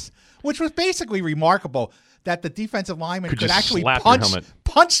 Yeah, I know. Which was basically remarkable that the defensive lineman could actually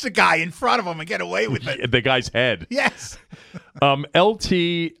punch the guy in front of him and get away with it. The guy's head. Yes.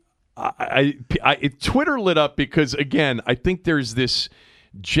 LT, Twitter lit up because, again, I think there's this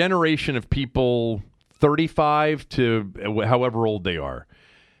generation of people, 35 to however old they are,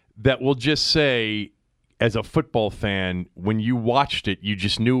 that will just say, as a football fan, when you watched it, you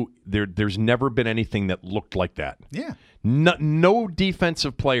just knew there's never been anything that looked like that. Yeah. No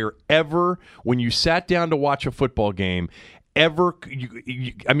defensive player ever, when you sat down to watch a football game,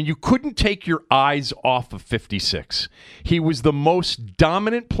 you couldn't take your eyes off of 56. He was the most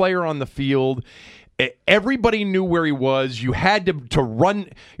dominant player on the field. Everybody knew where he was. You had to run.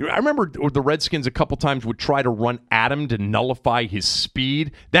 I remember the Redskins a couple times would try to run at him to nullify his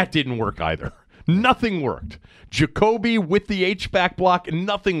speed. That didn't work either. Nothing worked. Jacoby with the H-back block,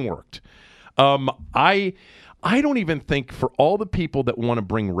 nothing worked. I don't even think, for all the people that want to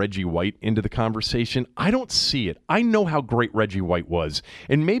bring Reggie White into the conversation, I don't see it. I know how great Reggie White was.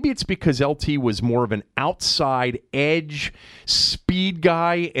 And maybe it's because LT was more of an outside edge speed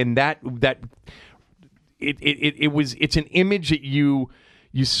guy, and it's an image that you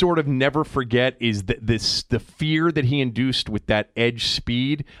sort of never forget, is that the fear that he induced with that edge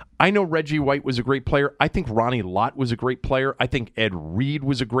speed. I know Reggie White was a great player. I think Ronnie Lott was a great player. I think Ed Reed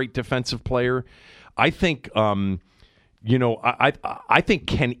was a great defensive player. I think, I think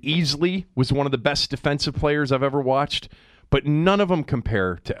Ken Easley was one of the best defensive players I've ever watched, but none of them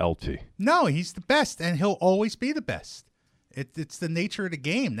compare to LT. No, he's the best, and he'll always be the best. It's the nature of the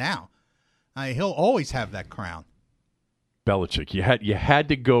game now. He'll always have that crown. Belichick, you had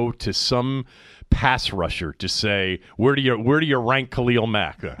to go to some pass rusher to say, where do you rank Khalil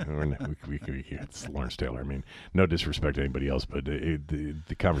Mack? It's Lawrence Taylor. I mean, no disrespect to anybody else, but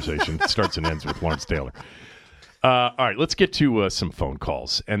the conversation starts and ends with Lawrence Taylor. All right, let's get to some phone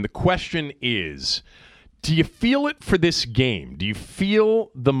calls. And the question is, do you feel it for this game? Do you feel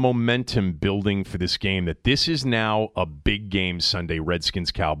the momentum building for this game, that this is now a big game Sunday,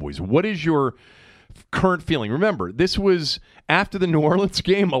 Redskins-Cowboys? What is your current feeling? Remember, this was after the New Orleans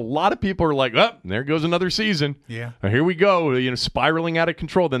game. A lot of people are like, oh, there goes another season. Yeah. Here we go, spiraling out of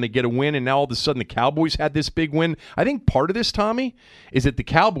control. Then they get a win, and now all of a sudden the Cowboys had this big win. I think part of this, Tommy, is that the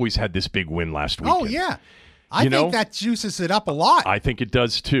Cowboys had this big win last weekend. Oh, yeah. I think that juices it up a lot. I think it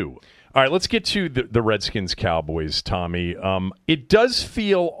does, too. All right, let's get to the Redskins-Cowboys, Tommy. It does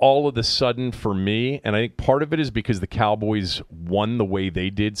feel all of a sudden for me, and I think part of it is because the Cowboys won the way they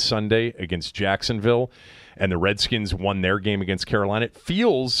did Sunday against Jacksonville, and the Redskins won their game against Carolina. It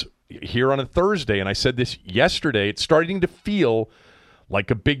feels here on a Thursday, and I said this yesterday, it's starting to feel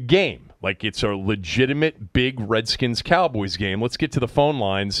like a big game, like it's a legitimate big Redskins-Cowboys game. Let's get to the phone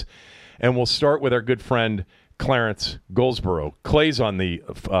lines, and we'll start with our good friend Clarence Goldsboro. Clay's on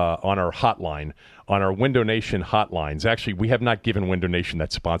our hotline, on our Window Nation hotlines. Actually, we have not given Window Nation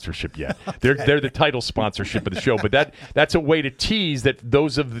that sponsorship yet. They're the title sponsorship of the show, but that's a way to tease that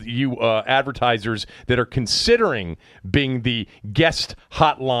those of you advertisers that are considering being the guest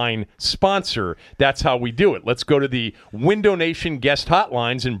hotline sponsor, that's how we do it. Let's go to the Window Nation guest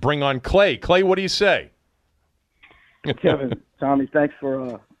hotlines and bring on Clay. Clay, what do you say? Kevin, Tommy, thanks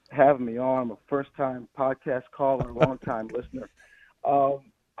for having me on. I'm a first-time podcast caller, long-time listener.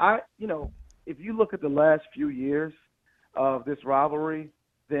 If you look at the last few years of this rivalry,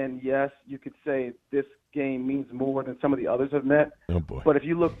 then yes, you could say this game means more than some of the others have meant. Oh boy! But if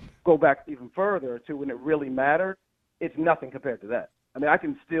you go back even further to when it really mattered, it's nothing compared to that. I mean, I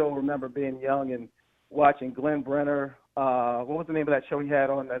can still remember being young and watching Glenn Brenner. What was the name of that show he had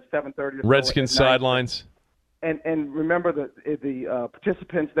on at 7:30? Redskins Sidelines. And remember the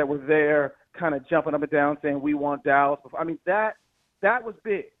participants that were there kind of jumping up and down saying, we want Dallas. I mean, that was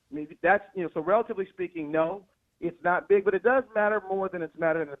big. I mean, that's, so relatively speaking, no, it's not big, but it does matter more than it's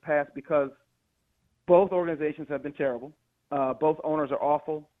mattered in the past because both organizations have been terrible. Both owners are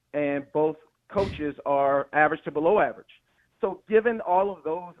awful, and both coaches are average to below average. So given all of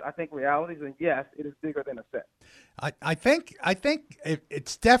those, I think, realities, and yes, it is bigger than a set. I think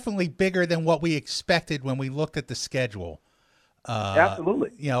it's definitely bigger than what we expected when we looked at the schedule.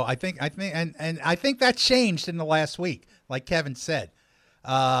 Absolutely. I think that changed in the last week, like Kevin said.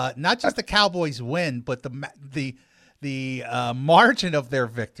 Not just the Cowboys win, but the margin of their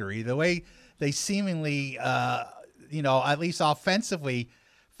victory, the way they seemingly, at least offensively,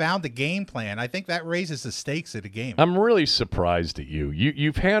 found the game plan. I think that raises the stakes of the game. I'm really surprised at you.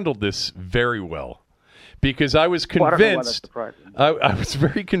 You've handled this very well, because I was convinced. I was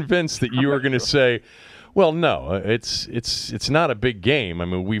very convinced that you were going to say, "Well, no, it's not a big game. I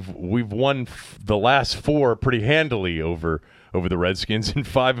mean, we've won the last 4 pretty handily over the Redskins in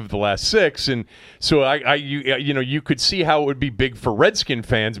 5 of the last 6, and so you could see how it would be big for Redskin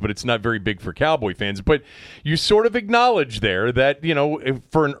fans, but it's not very big for Cowboy fans. But you sort of acknowledge there that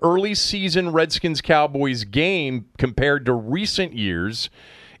for an early season Redskins-Cowboys game compared to recent years,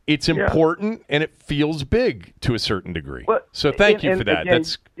 it's important and it feels big to a certain degree. So thank you for that. Again,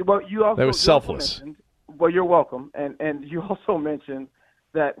 that was selfless. You're welcome, and you also mentioned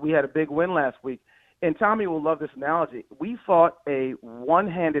that we had a big win last week. And Tommy will love this analogy. We fought a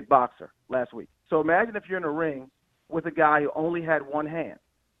one-handed boxer last week. So imagine if you're in a ring with a guy who only had one hand.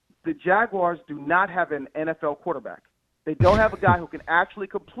 The Jaguars do not have an NFL quarterback. They don't have a guy who can actually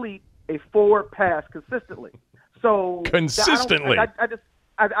complete a forward pass consistently. So consistently,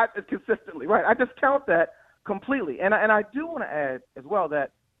 I consistently, right? I just count that completely. And I do want to add as well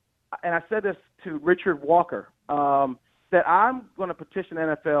that, and I said this to Richard Walker, that I'm going to petition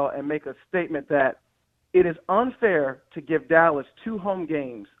NFL and make a statement that it is unfair to give Dallas 2 home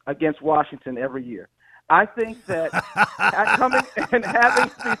games against Washington every year. I think that coming and having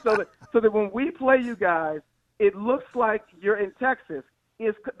so that when we play you guys, it looks like you're in Texas.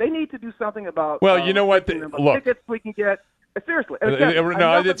 They need to do something about. Well, you know what? Look, tickets we can get. Seriously,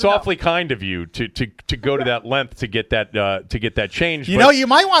 no, it's awfully kind of you to go to that length to get that change. You know, you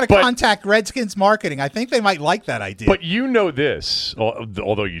might want to contact Redskins marketing. I think they might like that idea. But you know this,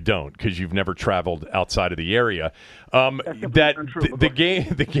 although you don't, because you've never traveled outside of the area.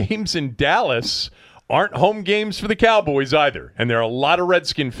 The games in Dallas aren't home games for the Cowboys either, and there are a lot of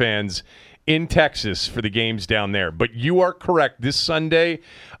Redskin fans in Texas for the games down there. But you are correct. This Sunday,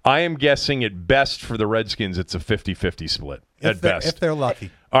 I am guessing at best for the Redskins, it's a 50-50 split at best. If they're lucky.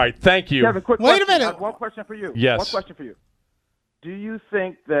 All right, thank you. Kevin, Wait a minute. One question for you. Yes. One question for you. Do you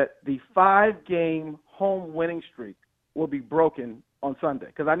think that the 5-game home winning streak will be broken on Sunday?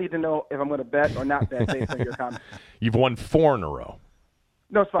 Because I need to know if I'm going to bet or not bet based on your comments. You've won 4 in a row.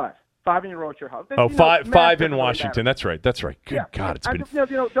 No, it's 5. 5 in a row at your house. Five in Washington. That's right. Good God,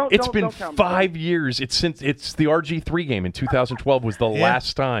 it's been 5 years. It's the RG3 game in 2012 was the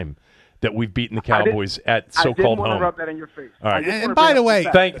last time that we've beaten the Cowboys at so-called home. I didn't want to rub that in your face. All right. And by the way,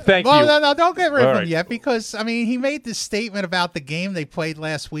 thank you. No, don't get rid of him yet, because I mean he made this statement about the game they played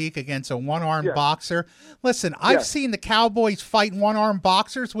last week against a one-armed boxer. Listen, I've seen the Cowboys fight one-armed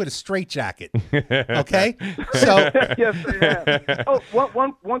boxers with a straitjacket. Okay, so yes, they have. Oh,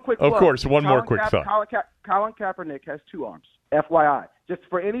 one quick. Of course, one more quick thought. Colin Kaepernick has 2 arms. FYI, just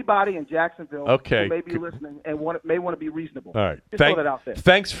for anybody in Jacksonville who may be listening and may want to be reasonable. All right, just throw that out there.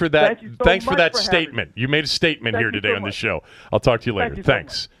 Thanks for that. Thanks for that statement. Me. You made a statement here today on the show. I'll talk to you later.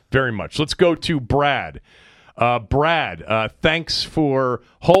 Thanks very much. Let's go to Brad. Brad, thanks for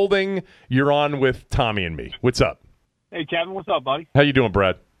holding. You're on with Tommy and me. What's up? Hey, Kevin. What's up, buddy? How you doing,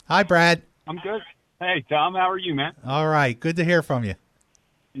 Brad? Hi, Brad. I'm good. Hey, Tom. How are you, man? All right. Good to hear from you.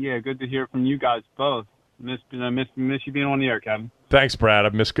 Yeah, good to hear from you guys both. Miss you being on the air, Kevin. Thanks, Brad.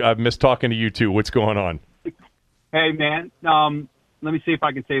 I've missed talking to you too. What's going on? Hey, man. Let me see if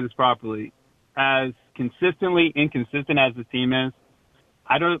I can say this properly. As consistently inconsistent as the team is,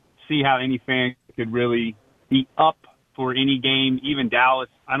 I don't see how any fan could really be up for any game, even Dallas.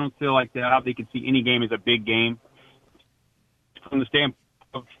 I don't feel like how they could see any game as a big game from the standpoint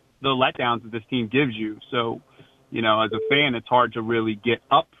of the letdowns that this team gives you. So, you know, as a fan, it's hard to really get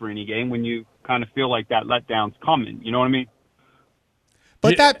up for any game when you kind of feel like that letdown's coming. You know what I mean?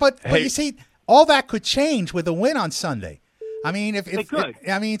 But you see, all that could change with a win on Sunday. I mean,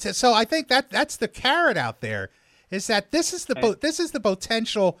 so I think that's the carrot out there, is that this is the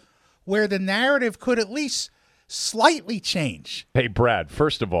potential where the narrative could at least slightly change. Hey, Brad,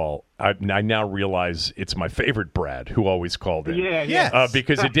 first of all, I now realize it's my favorite Brad who always called in. Yeah.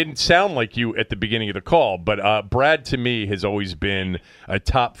 Because it didn't sound like you at the beginning of the call, but Brad to me has always been a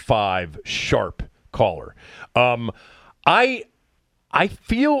top 5 sharp caller. I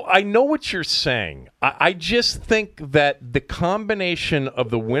know what you're saying. I just think that the combination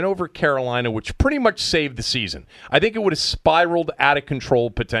of the win over Carolina, which pretty much saved the season, I think it would have spiraled out of control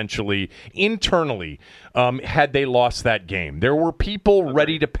potentially internally had they lost that game. There were people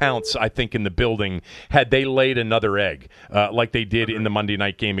ready to pounce, I think, in the building had they laid another egg like they did in the Monday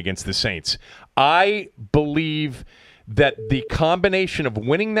night game against the Saints. I believe that the combination of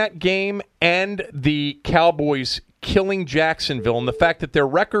winning that game and the Cowboys killing Jacksonville and the fact that their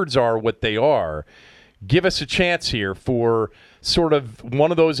records are what they are give us a chance here for sort of one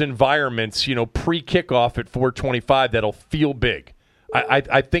of those environments, you know, pre-kickoff at 4:25 that'll feel big.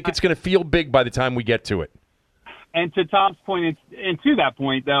 I think it's going to feel big by the time we get to it. And to Tom's point, and to that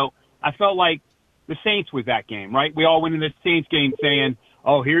point, though, I felt like the Saints was that game, right? We all went into the Saints game saying,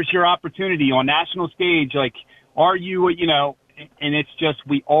 oh, here's your opportunity on national stage. Like, are you, you know, and it's just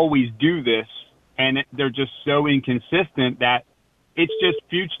we always do this. And they're just so inconsistent that it's just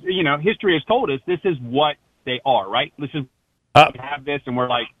future. You know, history has told us this is what they are, right? This is we have this, and we're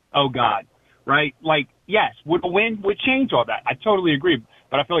like, oh God, right? Like, yes, would a win would change all that? I totally agree,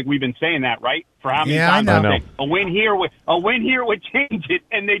 but I feel like we've been saying that, right? For how many times? I know. A win here would change it,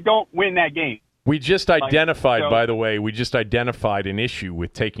 and they don't win that game. We just identified, by the way, an issue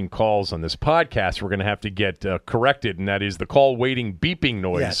with taking calls on this podcast. We're going to have to get corrected, and that is the call waiting beeping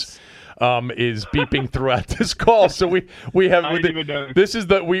noise. Yes. is beeping throughout this call. So we have this is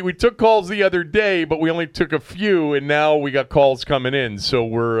the we took calls the other day, but we only took a few, and now we got calls coming in. So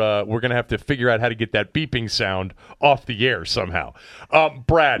we're gonna have to figure out how to get that beeping sound off the air somehow.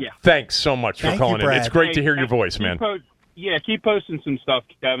 Brad, thanks so much for calling in. It's great to hear your voice, man. Keep posting some stuff,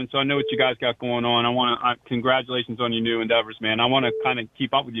 Kevin, so I know what you guys got going on. Congratulations on your new endeavors, man. I want to kind of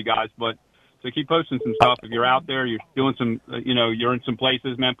keep up with you guys, so keep posting some stuff. If you're out there, you're doing some, you're in some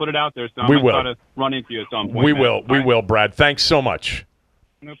places, man, put it out there. So I'm going to try to run into you at some point. We will, Brad. Thanks so much.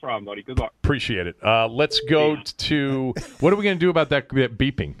 No problem, buddy. Good luck. Appreciate it. Let's go to – what are we going to do about that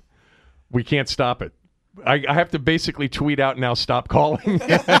beeping? We can't stop it. I have to basically tweet out now, stop calling.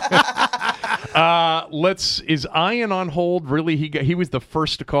 Is Ian on hold? Really? He was the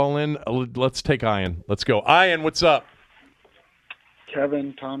first to call in. Let's take Ian. Let's go. Ian, what's up?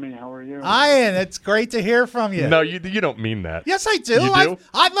 Kevin, Tommy, how are you? Ian, it's great to hear from you. No, you don't mean that. Yes, I do. You do?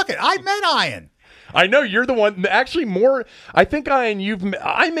 I met Ian. I know you're the one. Actually, more. I think Ian,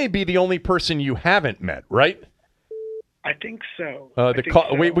 I may be the only person you haven't met, right? I think so.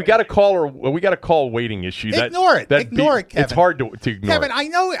 We got a caller. We got a call waiting issue. Ignore it, Kevin. It's hard to ignore. Kevin, I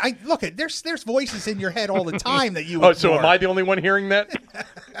know. Look at there's voices in your head all the time that you. Oh, so am I the only one hearing that?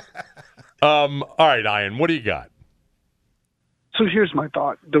 All right, Ian, what do you got? So here's my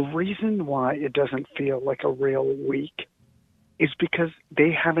thought. The reason why it doesn't feel like a real week is because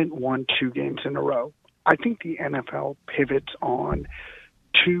they haven't won 2 games in a row. I think the NFL pivots on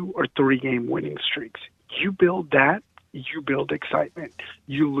 2 or 3 game winning streaks. You build that, you build excitement.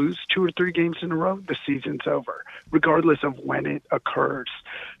 You lose 2 or 3 games in a row, the season's over, regardless of when it occurs.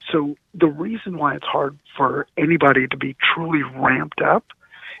 So the reason why it's hard for anybody to be truly ramped up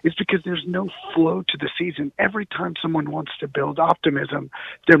is because there's no flow to the season. Every time someone wants to build optimism,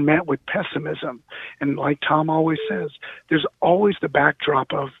 they're met with pessimism. And like Tom always says, there's always the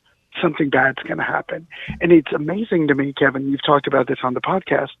backdrop of something bad's going to happen. And it's amazing to me, Kevin, you've talked about this on the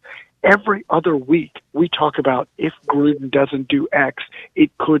podcast, every other week we talk about if Gruden doesn't do X, it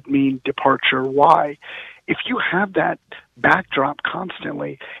could mean departure Y. If you have that backdrop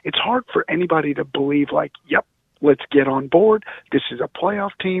constantly, it's hard for anybody to believe like, yep, let's get on board. This is a playoff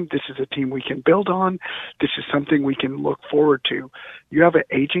team. This is a team we can build on. This is something we can look forward to. You have an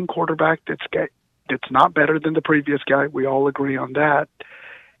aging quarterback that's not better than the previous guy. We all agree on that.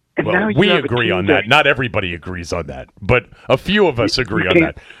 And well, now we agree on that. Not everybody agrees on that, but a few of us agree on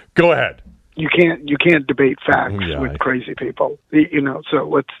that. Go ahead. You can't debate facts with crazy people.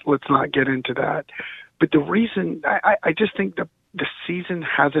 So let's not get into that. But the reason I just think the season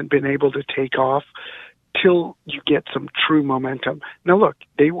hasn't been able to take off till you get some true momentum. Now, look,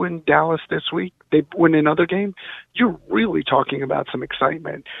 they win Dallas this week. They win another game. You're really talking about some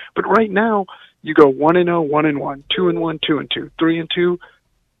excitement. But right now, you go 1-0, 1-1, 2-1, 2-2, 3-2,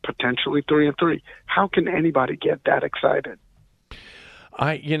 potentially 3-3. How can anybody get that excited?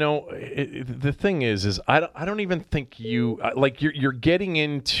 The thing is I don't even think you're getting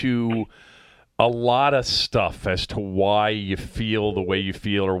into a lot of stuff as to why you feel the way you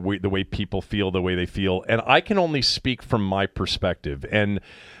feel or the way people feel the way they feel. And I can only speak from my perspective. And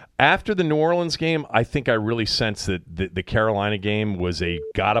after the New Orleans game, I think I really sensed that the Carolina game was a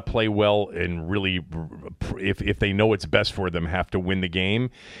gotta play well and really, if they know it's best for them, have to win the game.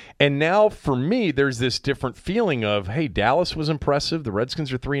 And now for me, there's this different feeling of, hey, Dallas was impressive. The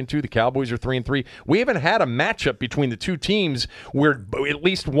Redskins are 3-2. The Cowboys are 3-3. We haven't had a matchup between the two teams where at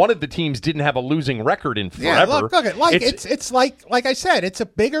least one of the teams didn't have a losing record in forever. Yeah, look it's like I said, it's a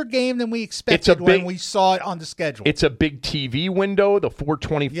bigger game than we expected when we saw it on the schedule. It's a big TV window, the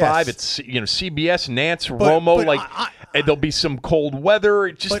 425. Yes. It's CBS, Nance, Romo. There'll be some cold weather.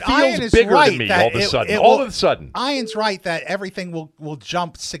 It just feels bigger to me all of a sudden. All of a sudden, Ian's right that everything will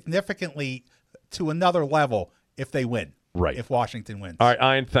jump significantly to another level if they win. Right. If Washington wins. All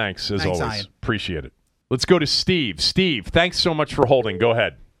right, Ian. Thanks as always. Ian. Appreciate it. Let's go to Steve. Steve, thanks so much for holding. Go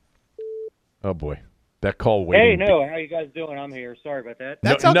ahead. Oh boy. That call waiting. Hey, how you guys doing? I'm here. Sorry about that.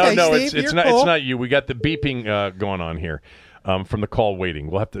 That's okay, no, Steve. It's not you. We got the beeping going on here. From the call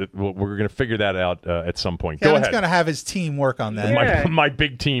waiting. We're going to figure that out at some point. Kevin's Go ahead. going to have his team work on that. Yeah. My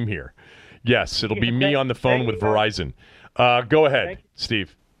big team here. Yes, it'll be me on the phone with Verizon. Go ahead,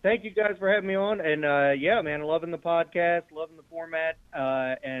 Steve. Thank you guys for having me on. And, man, loving the podcast, loving the format,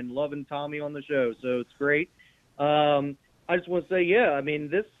 and loving Tommy on the show. So it's great. I just want to say,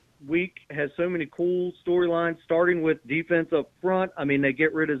 this week has so many cool storylines, starting with defense up front. They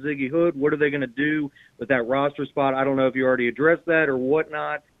get rid of Ziggy Hood. What are they going to do with that roster spot? I don't know if you already addressed that or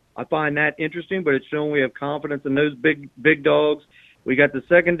whatnot. I find that interesting, but it's showing we have confidence in those big dogs. We got the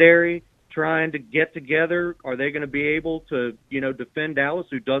secondary. trying to get together? Are they going to be able to, defend Dallas,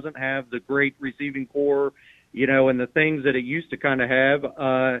 who doesn't have the great receiving core, and the things that it used to kind of have?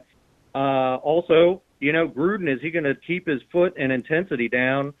 Also, Gruden, is he going to keep his foot and intensity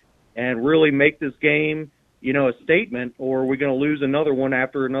down and really make this game, a statement, or are we going to lose another one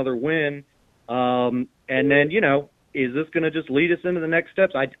after another win? And then, is this going to just lead us into the next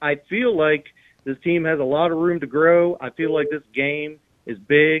steps? I feel like this team has a lot of room to grow. I feel like this game is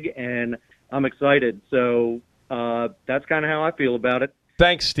big, and I'm excited. So that's kind of how I feel about it.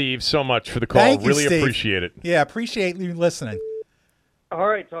 Thanks, Steve, so much for the call. Thank you, really Steve. Appreciate it. Yeah, appreciate you listening. All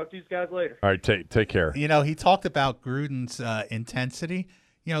right, talk to you guys later. All right, take care. He talked about Gruden's intensity.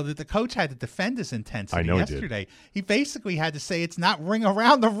 The coach had to defend his intensity yesterday. He basically had to say it's not ring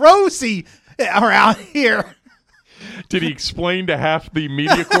around the rosy around here. Did he explain to half the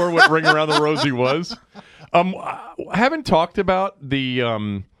media corps what ring around the rosy was? I haven't talked about the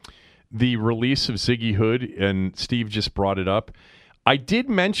release of Ziggy Hood, and Steve just brought it up. I did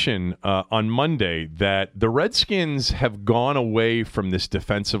mention on Monday that the Redskins have gone away from this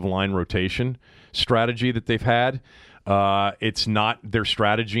defensive line rotation strategy that they've had. It's not their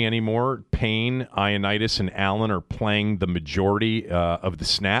strategy anymore. Payne, Ioannidis, and Allen are playing the majority of the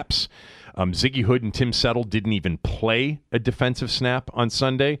snaps. Ziggy Hood and Tim Settle didn't even play a defensive snap on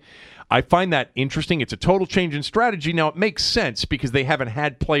Sunday. I find that interesting. It's a total change in strategy. Now, it makes sense because they haven't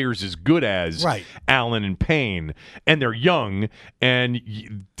had players as good as Allen and Payne, and they're young,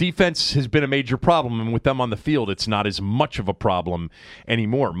 and defense has been a major problem, and with them on the field, it's not as much of a problem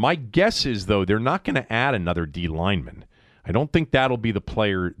anymore. My guess is, though, they're not going to add another D lineman. I don't think that'll be the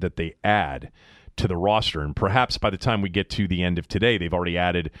player that they add to the roster, and perhaps by the time we get to the end of today, they've already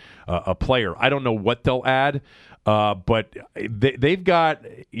added a player. I don't know what they'll add, but they've got,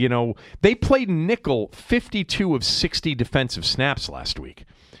 they played nickel 52 of 60 defensive snaps last week.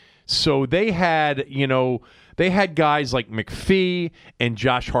 So they had, guys like McPhee and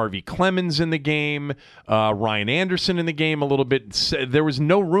Josh Harvey Clemens in the game, Ryan Anderson in the game a little bit. There was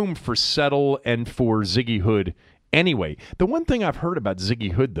no room for Settle and for Ziggy Hood. Anyway, the one thing I've heard about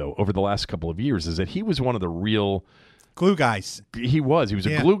Ziggy Hood, though, over the last couple of years is that he was one of the real glue guys. He was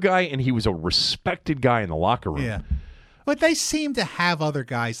a glue guy, and he was a respected guy in the locker room. Yeah. But they seem to have other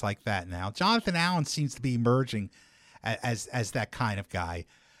guys like that now. Jonathan Allen seems to be emerging as that kind of guy.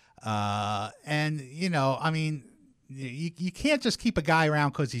 And, you can't just keep a guy around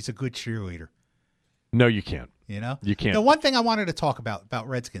because he's a good cheerleader. No, you can't. You can't. The one thing I wanted to talk about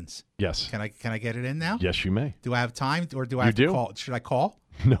Redskins. Yes. Can I get it in now? Yes, you may. Do I have time, or do I have to call? Should I call?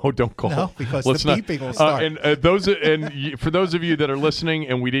 No, don't call. No, because the beeping will start. For those of you that are listening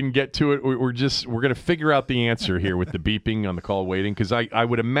and we didn't get to it, we're going to figure out the answer here with the beeping on the call waiting, because I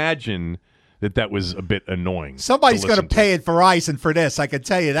would imagine that was a bit annoying. Somebody's going to pay at Verizon for this, I can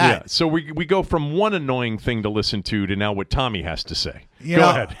tell you that. Yeah, so we go from one annoying thing to listen to now what Tommy has to say. Go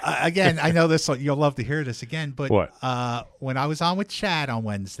ahead. Again, I know this. You'll love to hear this again, but what? When I was on with Chad on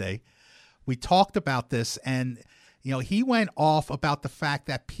Wednesday, we talked about this, and he went off about the fact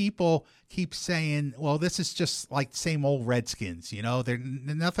that people keep saying, well, this is just like same old Redskins. They're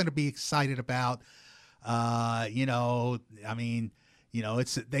nothing to be excited about. They've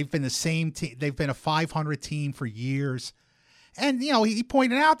been the same team. They've been a 500 team for years. And, he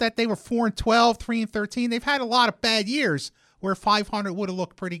pointed out that they were 4-12, 3-13. They've had a lot of bad years where 500 would have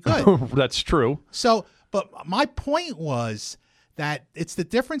looked pretty good. That's true. So, but my point was that it's the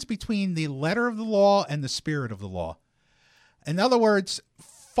difference between the letter of the law and the spirit of the law. In other words,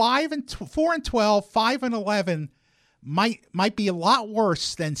 4-12, 5-11 might be a lot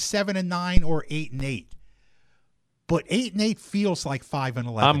worse than 7-9 or 8-8. But 8-8 feels like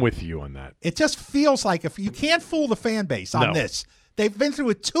 5-11. I'm with you on that. It just feels like, if you can't fool the fan base on this. They've been through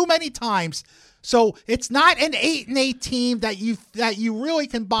it too many times. So it's not an 8-8 team that you really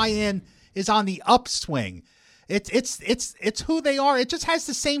can buy in is on the upswing. It's who they are. It just has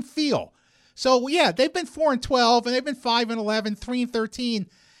the same feel. So yeah, they've been 4-12 and they've been 5-11, 3-13,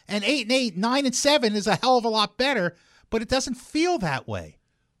 and 8-8, 9-7 is a hell of a lot better. But it doesn't feel that way.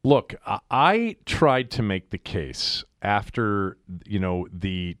 Look, I tried to make the case after,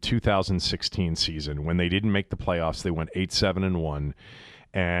 the 2016 season when they didn't make the playoffs. They went 8-7-1,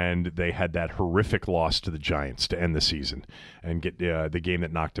 and they had that horrific loss to the Giants to end the season and get the game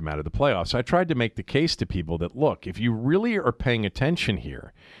that knocked them out of the playoffs. I tried to make the case to people that, look, if you really are paying attention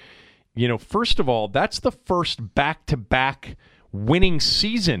here, first of all, that's the first back-to-back winning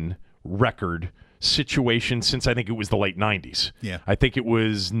season record situation since I think it was the late 90s. Yeah. I think it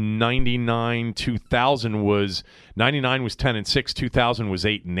was 99, 2000 was 99 was 10-6, 2000 was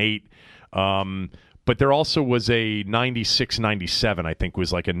 8-8. But but there also was a 96-97, I think,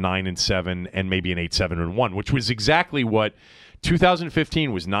 was like a 9-7 and maybe an 8-7-1, which was exactly what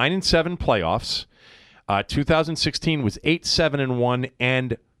 2015 was. 9-7 playoffs. 2016 was 8-7-1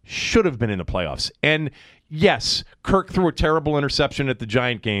 and should have been in the playoffs. And yes, Kirk threw a terrible interception at the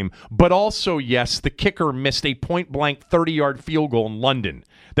Giant game, but also, yes, the kicker missed a point-blank 30-yard field goal in London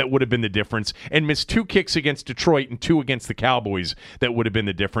that would have been the difference, and missed 2 kicks against Detroit and 2 against the Cowboys that would have been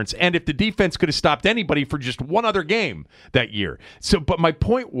the difference. And if the defense could have stopped anybody for just one other game that year. But my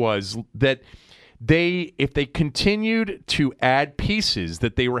point was that if they continued to add pieces,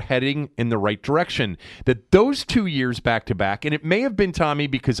 that they were heading in the right direction. That those 2 years back-to-back, and it may have been, Tommy,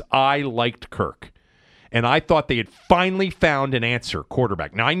 because I liked Kirk, and I thought they had finally found an answer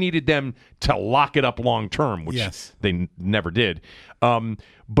quarterback. Now, I needed them to lock it up long-term, which they never did.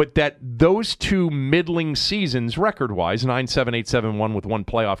 But that those 2 middling seasons, record-wise, 9-7, 8-7-1 with 1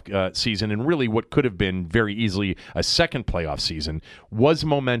 playoff season, and really what could have been very easily a second playoff season, was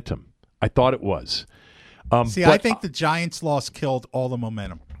momentum. I thought it was. I think the Giants' loss killed all the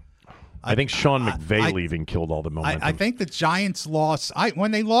momentum. I think Sean McVay leaving killed all the momentum. I think the Giants' loss,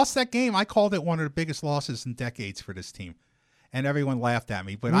 when they lost that game, I called it one of the biggest losses in decades for this team. And everyone laughed at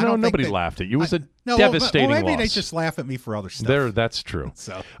me. But I don't think nobody laughed at you. It was a devastating loss. Maybe they just laugh at me for other stuff. That's true.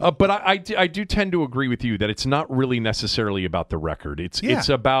 But I do tend to agree with you that it's not really necessarily about the record. It's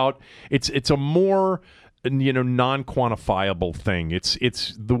a more non-quantifiable thing.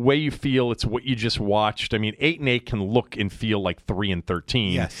 It's the way you feel. It's what you just watched. I mean, 8-8 can look and feel like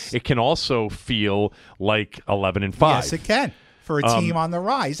 3-13. Yes, it can also feel like 11-5. Yes, it can for a team on the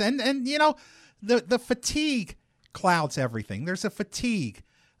rise. And the fatigue clouds everything. There's a fatigue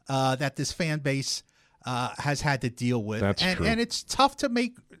that this fan base has had to deal with. That's true. And it's tough to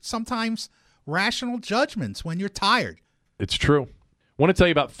make sometimes rational judgments when you're tired. It's true. I want to tell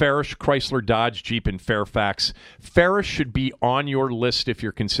you about Farish, Chrysler, Dodge, Jeep, and Fairfax. Farish should be on your list if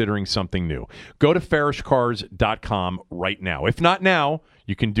you're considering something new. Go to farishcars.com right now. If not now,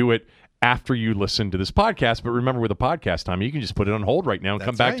 you can do it after you listen to this podcast. But remember, with a podcast, Tommy, you can just put it on hold right now and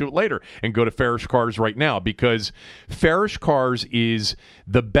come back to it later and go to Farish Cars right now, because Farish Cars is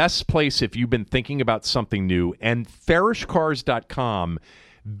the best place if you've been thinking about something new. And farishcars.com,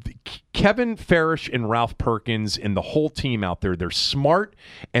 Kevin Farish and Ralph Perkins and the whole team out there, they're smart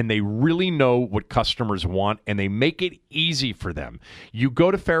and they really know what customers want, and they make it easy for them. You go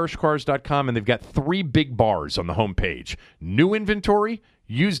to farishcars.com and they've got 3 big bars on the homepage: new inventory,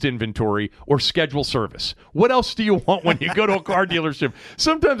 used inventory, or schedule service. What else do you want when you go to a car dealership?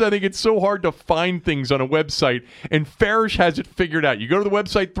 Sometimes I think it's so hard to find things on a website, and Farish has it figured out. You go to the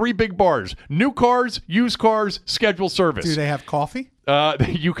website, 3 big bars: new cars, used cars, schedule service. Do they have coffee?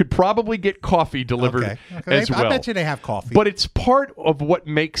 You could probably get coffee delivered as well. I bet you they have coffee. But it's part of what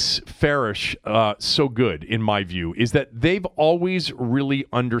makes Farish so good, in my view, is that they've always really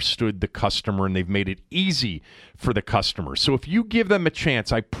understood the customer, and they've made it easy for the customer. So if you give them a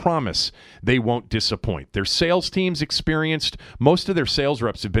chance, I promise they won't disappoint. Their sales team's experienced. Most of their sales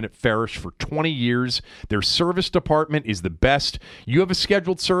reps have been at Farish for 20 years. Their service department is the best. You have a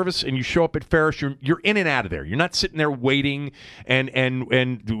scheduled service and you show up at Farish, you're in and out of there. You're not sitting there waiting and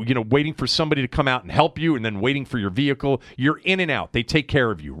waiting for somebody to come out and help you and then waiting for your vehicle. You're in and out. They take care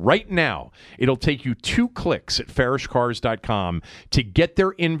of you. Right now, it'll take you 2 clicks at farishcars.com to get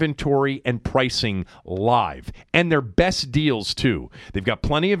their inventory and pricing live. And their best deals, too. They've got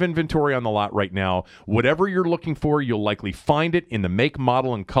plenty of inventory on the lot right now. Whatever you're looking for, you'll likely find it in the make,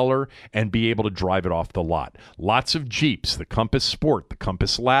 model, and color and be able to drive it off the lot. Lots of Jeeps, the Compass Sport, the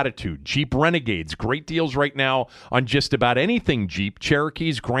Compass Latitude, Jeep Renegades. Great deals right now on just about anything Jeep.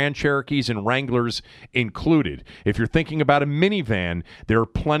 Cherokees, Grand Cherokees, and Wranglers included. If you're thinking about a minivan, there are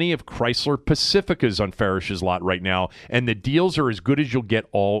plenty of Chrysler Pacificas on Farish's lot right now, and the deals are as good as you'll get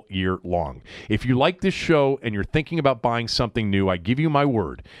all year long. If you like this show and you're thinking about buying something new, I give you my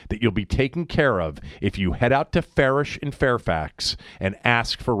word that you'll be taken care of if you head out to Farish in Fairfax and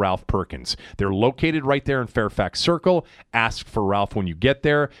ask for Ralph Perkins. They're located right there in Fairfax Circle. Ask for Ralph when you get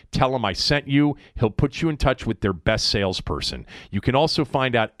there. Tell him I sent you. He'll put you in touch with their best salesperson. You can also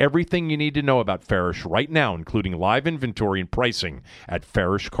find out everything you need to know about Farish right now, including live inventory and pricing, at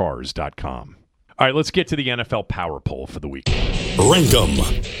farishcars.com. All right, let's get to the NFL Power Poll for the week. Rank them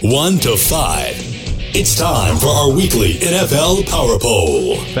 1 to 5. It's time for our weekly NFL Power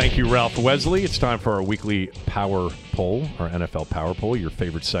Poll. Thank you, Ralph Wesley. It's time for our weekly Power Poll, our NFL Power Poll, your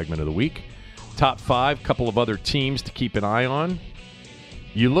favorite segment of the week. Top 5, couple of other teams to keep an eye on.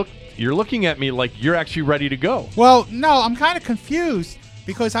 You're looking at me like you're actually ready to go. Well, no, I'm kind of confused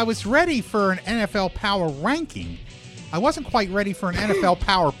because I was ready for an NFL Power ranking, I wasn't quite ready for an NFL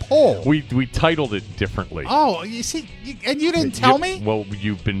Power poll. We titled it differently. Oh, you see, and you didn't tell me? Well,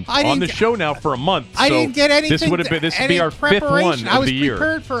 you've been on the show now for a month. I didn't get anything. This would be our fifth one I of was the year.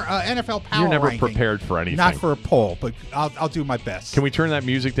 prepared for NFL Power. You're never ranking. prepared for anything. Not for a poll, but I'll do my best. Can we turn that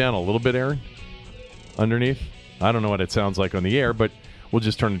music down a little bit, Aaron? Underneath? I don't know what it sounds like on the air, but we'll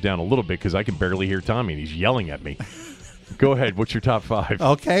just turn it down a little bit because I can barely hear Tommy, and he's yelling at me. Go ahead. What's your top 5?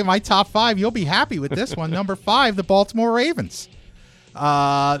 Okay, my top 5. You'll be happy with this one. Number 5, the Baltimore Ravens.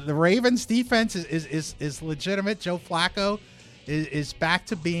 The Ravens' defense is legitimate. Joe Flacco is back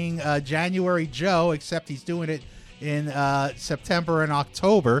to being January Joe, except he's doing it in September and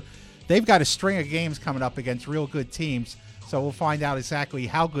October. They've got a string of games coming up against real good teams, so we'll find out exactly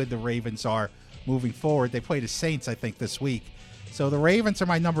how good the Ravens are moving forward. They play the Saints, I think, this week. So the Ravens are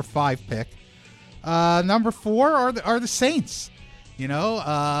my number 5 pick. Number 4 are the Saints.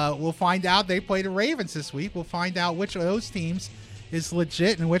 We'll find out. They play the Ravens this week. We'll find out which of those teams is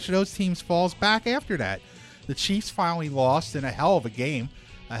legit and which of those teams falls back after that. The Chiefs finally lost in a hell of a game,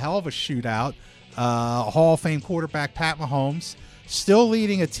 a hell of a shootout. Hall of Fame quarterback Pat Mahomes still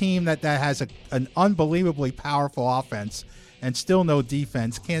leading a team that has an unbelievably powerful offense and still no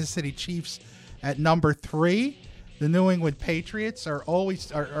defense. Kansas City Chiefs at number 3. The New England Patriots are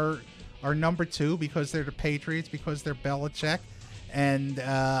always are number 2 because they're the Patriots, because they're Belichick, and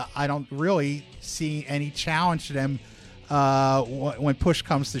I don't really see any challenge to them when push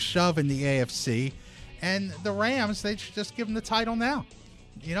comes to shove in the AFC. And the Rams, they should just give them the title now.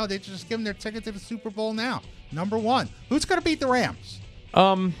 They just give them their ticket to the Super Bowl now. Number 1. Who's going to beat the Rams?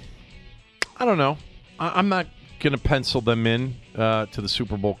 I don't know. I'm not going to pencil them in to the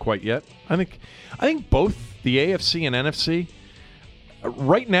Super Bowl quite yet. I think both the AFC and NFC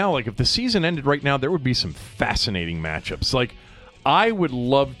right now, like if the season ended right now, there would be some fascinating matchups. Like I would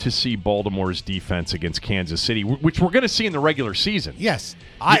love to see Baltimore's defense against Kansas City, which we're going to see in the regular season. Yes.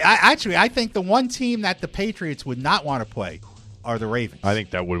 I think the one team that the Patriots would not want to play are the Ravens. I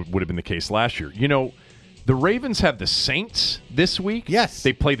think that would have been the case last year. The Ravens have the Saints this week. Yes.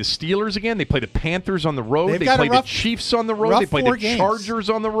 They play the Steelers again. They play the Panthers on the road. They play the Chiefs on the road. They play the Chargers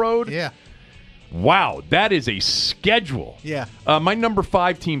on the road. Yeah. Wow, that is a schedule. Yeah. My number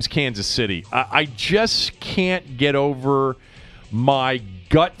 5 team's Kansas City. I just can't get over my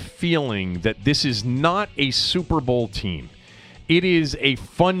gut feeling that this is not a Super Bowl team. It is a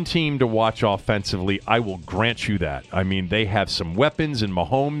fun team to watch offensively. I will grant you that. I mean, they have some weapons, and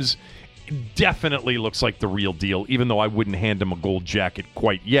Mahomes definitely looks like the real deal, even though I wouldn't hand him a gold jacket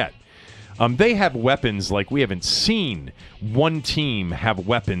quite yet. They have weapons like we haven't seen one team have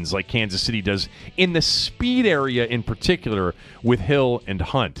weapons like Kansas City does in the speed area in particular with Hill and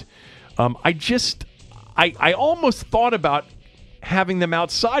Hunt. I almost thought about having them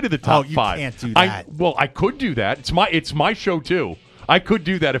outside of the top 5. Oh, you can't do that. I could do that. It's my show too. I could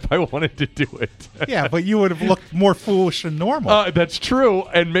do that if I wanted to do it. Yeah, but you would have looked more foolish than normal. That's true,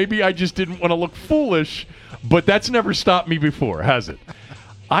 and maybe I just didn't want to look foolish, but that's never stopped me before, has it?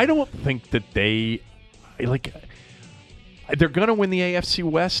 I don't think that they're going to win the AFC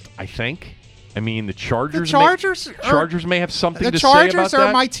West, I think. I mean, the Chargers may have something to say about that. The Chargers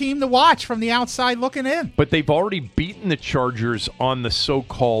are my team to watch from the outside looking in. But they've already beaten the Chargers on the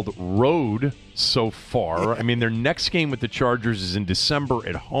so-called road so far. I mean, their next game with the Chargers is in December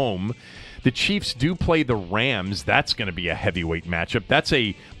at home. The Chiefs do play the Rams. That's going to be a heavyweight matchup. That's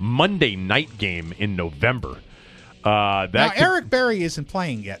a Monday night game in November. Eric Berry isn't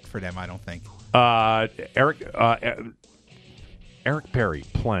playing yet for them, I don't think. Eric Berry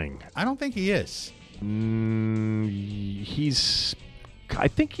playing. I don't think he is. I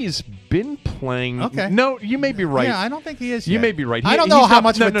think he's been playing. Okay. No, you may be right. Yeah, I don't think he is You yet. may be right. I don't know how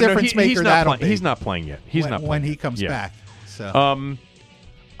much of a difference maker that'll be. He's not playing yet. He's not playing when he comes back. So. I'm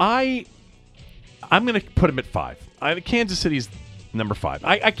going to put him at 5. Kansas City's number 5.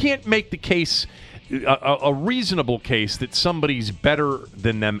 I can't make the case, a reasonable case, that somebody's better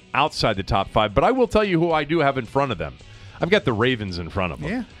than them outside the top 5, but I will tell you who I do have in front of them. I've got the Ravens in front of them.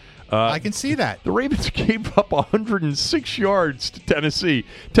 Yeah, I can see that. The Ravens gave up 106 yards to Tennessee.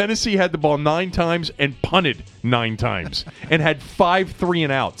 Tennessee had the ball 9 times and punted 9 times and had 5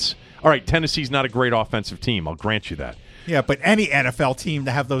 3-and-outs. All right, Tennessee's not a great offensive team. I'll grant you that. Yeah, but any NFL team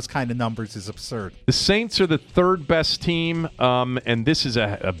to have those kind of numbers is absurd. The Saints are the 3rd best team, and this is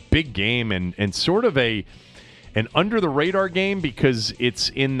a big game and sort of an under-the-radar game because it's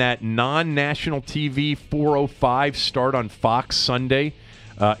in that non-national TV 4:05 start on Fox Sunday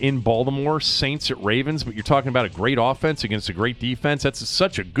in Baltimore. Saints at Ravens, but you're talking about a great offense against a great defense. That's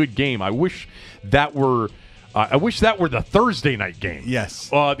such a good game. I wish that were I wish that were the Thursday night game. Yes.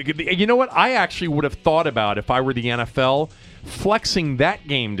 You know what? I actually would have thought about, if I were the NFL, flexing that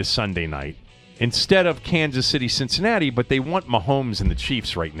game to Sunday night instead of Kansas City, Cincinnati, but they want Mahomes and the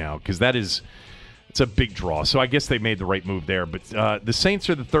Chiefs right now because it's a big draw. So I guess they made the right move there. But the Saints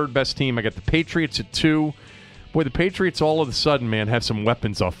are the third best team. I got the Patriots at 2. Boy, the Patriots all of a sudden, man, have some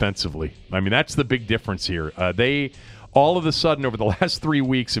weapons offensively. I mean, that's the big difference here. They all of a sudden over the last 3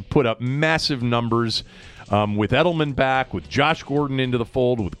 weeks have put up massive numbers with Edelman back, with Josh Gordon into the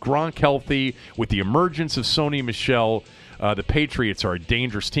fold, with Gronk healthy, with the emergence of Sony Michel. The Patriots are a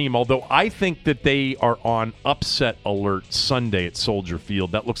dangerous team, although I think that they are on upset alert Sunday at Soldier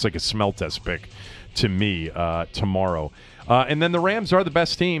Field. That looks like a smell test pick to me tomorrow. And then the Rams are the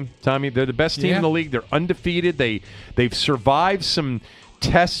best team, Tommy. They're the best team in the league. They're undefeated. They've survived some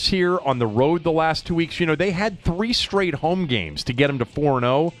tests here on the road the last 2 weeks. You know, they had 3 straight home games to get them to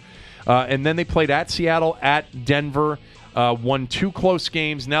 4-0. And then they played at Seattle, at Denver, won 2 close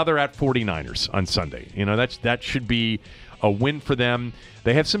games. Now they're at 49ers on Sunday. You know, that should be a win for them.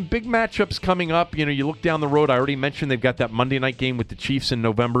 They have some big matchups coming up. You know, you look down the road. I already mentioned they've got that Monday night game with the Chiefs in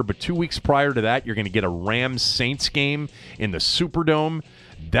November, but 2 weeks prior to that, you're going to get a Rams-Saints game in the Superdome.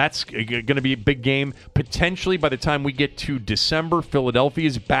 That's going to be a big game. Potentially, by the time we get to December,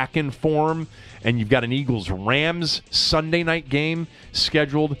 Philadelphia's back in form, and you've got an Eagles-Rams Sunday night game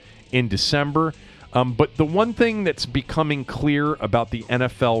scheduled in December. But the one thing that's becoming clear about the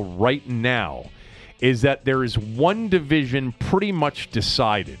NFL right now is that there is one division pretty much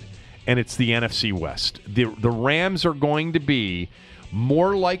decided, and it's the NFC West. The Rams are going to be,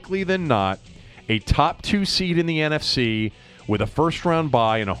 more likely than not, a top 2 seed in the NFC with a first-round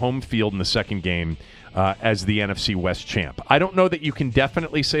bye and a home field in the second game as the NFC West champ. I don't know that you can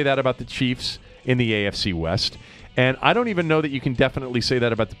definitely say that about the Chiefs in the AFC West, and I don't even know that you can definitely say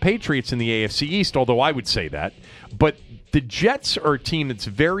that about the Patriots in the AFC East, although I would say that. But the Jets are a team that's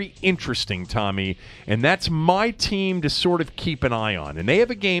very interesting, Tommy, and that's my team to sort of keep an eye on. And they have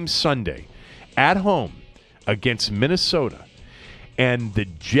a game Sunday at home against Minnesota. And the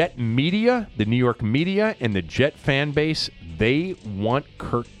Jet media, the New York media, and the Jet fan base, they want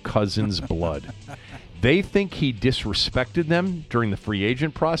Kirk Cousins' blood. They think he disrespected them during the free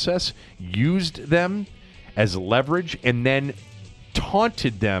agent process, used them as leverage, and then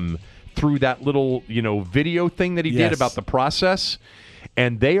taunted them through that little, video thing that he did about the process.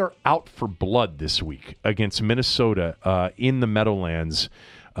 And they are out for blood this week against Minnesota in the Meadowlands.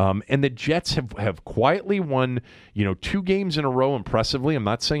 And the Jets have quietly won, 2 games in a row impressively. I'm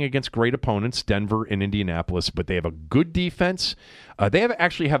not saying against great opponents, Denver and Indianapolis, but they have a good defense. They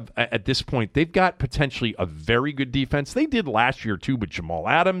have at this point, they've got potentially a very good defense. They did last year too, but Jamal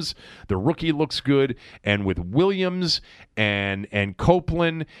Adams, the rookie, looks good, and with Williams and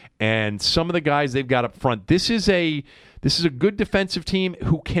Copeland and some of the guys they've got up front, this is a good defensive team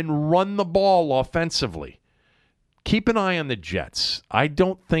who can run the ball offensively. Keep an eye on the Jets. I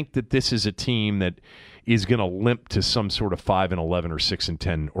don't think that this is a team that is going to limp to some sort of 5-11 or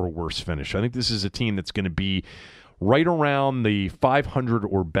 6-10 or worse finish. I think this is a team that's going to be right around the 500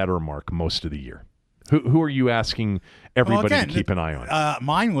 or better mark most of the year. Who are you asking everybody to keep an eye on?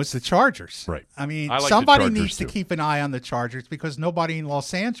 Mine was the Chargers. Right. I mean, like somebody needs to keep an eye on the Chargers because nobody in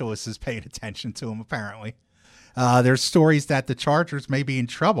Los Angeles is paying attention to them, apparently. There's stories that the Chargers may be in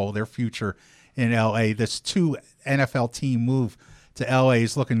trouble, their future in L.A. This 2 NFL team move to L.A.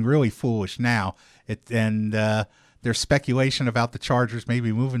 is looking really foolish now. There's speculation about the Chargers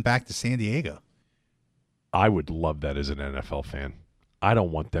maybe moving back to San Diego. I would love that as an NFL fan. I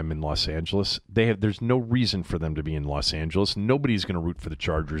don't want them in Los Angeles. There's no reason for them to be in Los Angeles. Nobody's going to root for the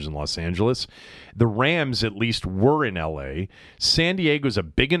Chargers in Los Angeles. The Rams, at least, were in L.A. San Diego's a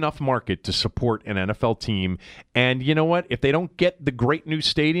big enough market to support an NFL team. And you know what? If they don't get the great new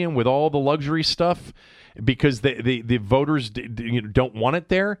stadium with all the luxury stuff because the voters don't want it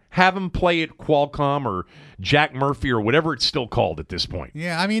there, have them play at Qualcomm or Jack Murphy or whatever it's still called at this point.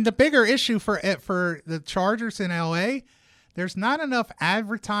 Yeah, I mean, the bigger issue for the Chargers in L.A., there's not enough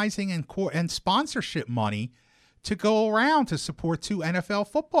advertising and sponsorship money to go around to support 2 NFL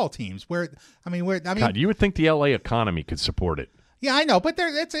football teams. God, you would think the LA economy could support it. Yeah, I know, but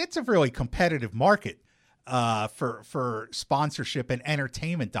it's a really competitive market for sponsorship and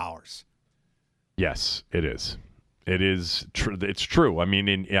entertainment dollars. Yes, it is. It is true. It's true. I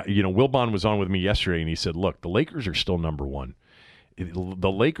mean, Wilbon was on with me yesterday, and he said, "Look, the Lakers are still number 1."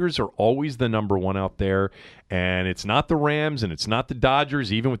 The Lakers are always the number 1 out there, and it's not the Rams and it's not the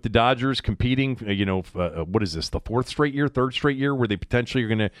Dodgers, even with the Dodgers competing, what is this, the 3rd straight year where they potentially are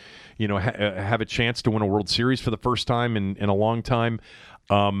going to, have a chance to win a World Series for the first time in a long time.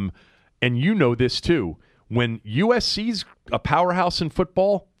 And this too. When USC's a powerhouse in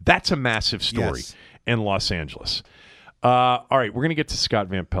football, that's a massive story in Los Angeles. All right, we're going to get to Scott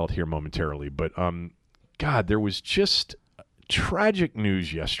Van Pelt here momentarily, but God, there was just tragic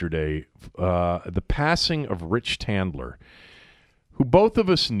news yesterday. The passing of Rich Tandler, who both of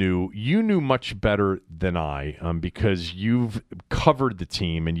us knew. You knew much better than I because you've covered the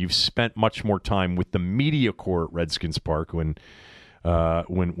team and you've spent much more time with the media corps at Redskins Park when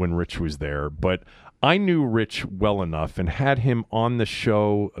Rich was there. But I knew Rich well enough and had him on the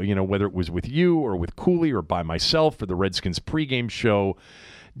show, whether it was with you or with Cooley or by myself for the Redskins pregame show,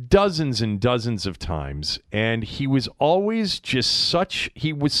 dozens and dozens of times. And he was always such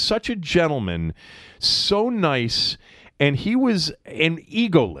a gentleman, so nice, and he was an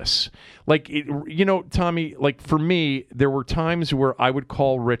egoless. Tommy, for me, there were times where I would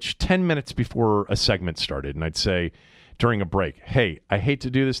call Rich 10 minutes before a segment started, and I'd say, during a break, hey, I hate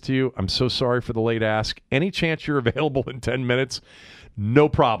to do this to you. I'm so sorry for the late ask. Any chance you're available in 10 minutes? No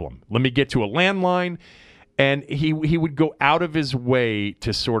problem. Let me get to a landline. And he would go out of his way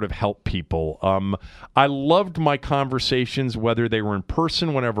to sort of help people. I loved my conversations, whether they were in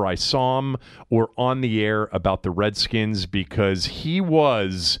person whenever I saw him or on the air about the Redskins, because he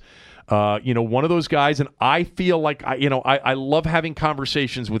was one of those guys, and I feel like I love having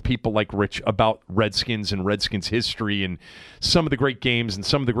conversations with people like Rich about Redskins and Redskins history and some of the great games and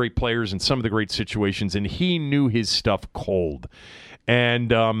some of the great players and some of the great situations, and he knew his stuff cold.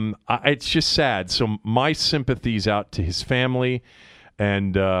 And it's just sad. So my sympathies out to his family,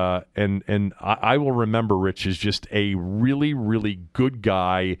 and I will remember Rich as just a really, really good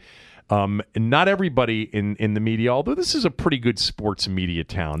guy. Not everybody in the media, although this is a pretty good sports media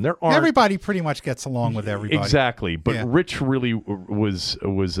town. Everybody pretty much gets along with everybody. Exactly, but Rich really was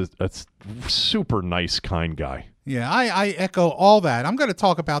a super nice, kind guy. Yeah, I echo all that. I'm going to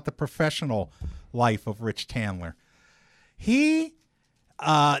talk about the professional life of Rich Tandler.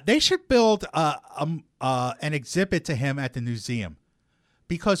 They should build an exhibit to him at the museum,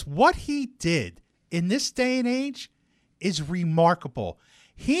 because what he did in this day and age is remarkable.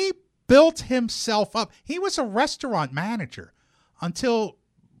 He built himself up. He was a restaurant manager until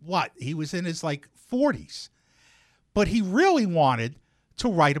he was in his 40s. But he really wanted to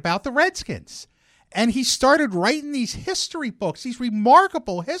write about the Redskins. And he started writing these history books, these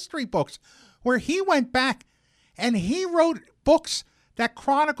remarkable history books, where he went back and he wrote books that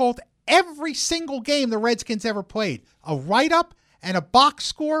chronicled every single game the Redskins ever played. A write-up and a box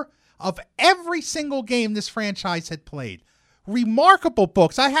score of every single game this franchise had played. Remarkable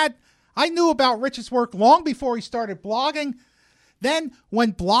books. I knew about Rich's work long before he started blogging. Then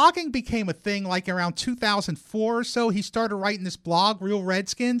when blogging became a thing, around 2004 or so, he started writing this blog, Real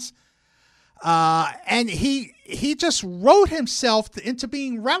Redskins. And he just wrote himself into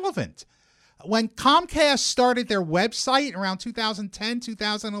being relevant. When Comcast started their website around 2010,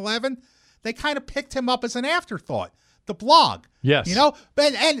 2011, they kind of picked him up as an afterthought, the blog. Yes.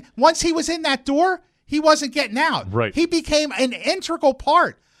 And once he was in that door, he wasn't getting out. Right. He became an integral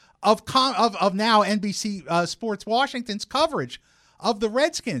part of now NBC Sports Washington's coverage of the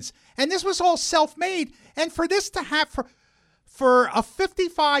Redskins. And this was all self-made. And for this to happen, for a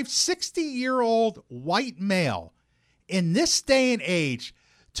 55, 60-year-old white male in this day and age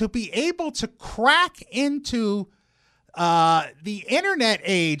to be able to crack into the internet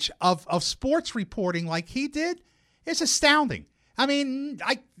age of sports reporting like he did is astounding. I mean,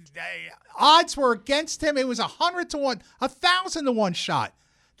 odds were against him. It was 100 to 1, 1,000 to 1 shot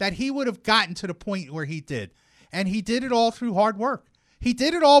that he would have gotten to the point where he did. And he did it all through hard work. He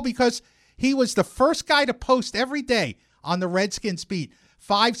did it all because he was the first guy to post every day on the Redskins beat.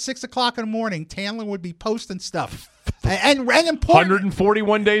 5, 6 o'clock in the morning, Tandler would be posting stuff. And important,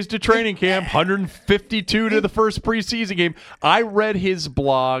 141 days to training camp, 152 to the first preseason game. I read his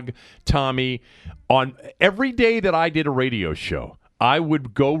blog, Tommy, on every day that I did a radio show. I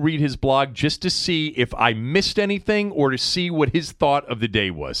would go read his blog just to see if I missed anything or to see what his thought of the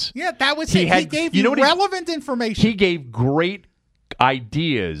day was. Yeah, that was it. He gave you relevant information. He gave great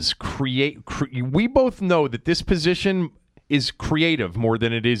ideas. We both know that this position is creative more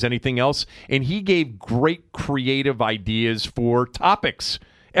than it is anything else, and he gave great creative ideas for topics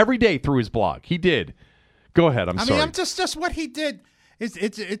every day through his blog. He did. Go ahead. I mean, I'm just what he did.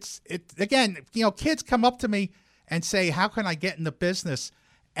 It's again, kids come up to me and say, how can I get in the business?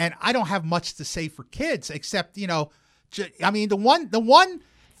 And I don't have much to say for kids except, the one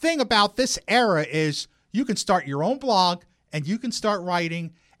thing about this era is you can start your own blog and you can start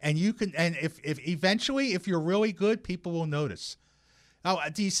writing and you can, and if eventually, if you're really good, people will notice. Oh,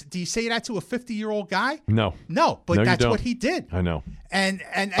 do you say that to a 50-year-old guy? No, but that's what he did. I know. And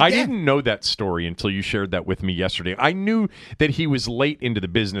again, I didn't know that story until you shared that with me yesterday. I knew that he was late into the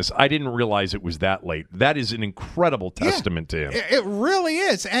business. I didn't realize it was that late. That is an incredible testament to him. It really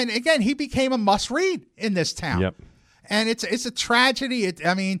is. And again, he became a must-read in this town. Yep. And it's a tragedy.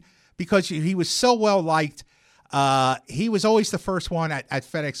 Because he was so well liked. He was always the first one at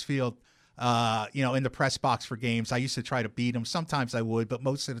FedEx Field. In the press box for games. I used to try to beat him. Sometimes I would, but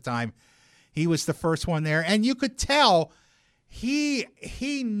most of the time he was the first one there. And you could tell he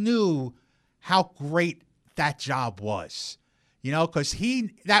knew how great that job was, because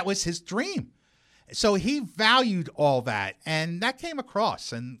that was his dream. So he valued all that, and that came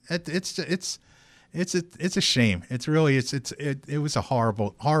across. And it's a shame. It was a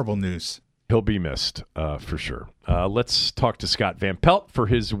horrible news. He'll be missed, for sure. Let's talk to Scott Van Pelt for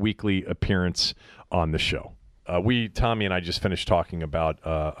his weekly appearance on the show. Tommy and I just finished talking about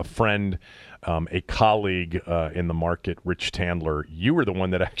a friend, a colleague in the market, Rich Tandler. You were the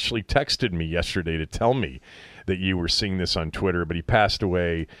one that actually texted me yesterday to tell me that you were seeing this on Twitter, but he passed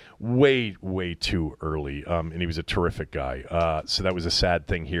away way, way too early, and he was a terrific guy. So that was a sad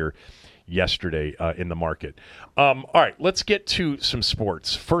thing here yesterday in the market. All right, let's get to some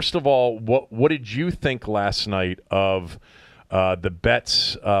sports. First of all, what did you think last night of the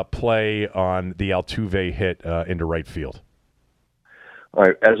Betts play on the Altuve hit into right field? All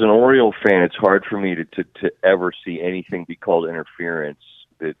right, as an Oriole fan, it's hard for me to ever see anything be called interference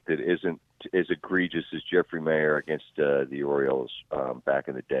that isn't as egregious as Jeffrey Mayer against the Orioles back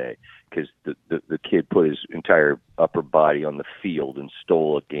in the day, because the kid put his entire upper body on the field and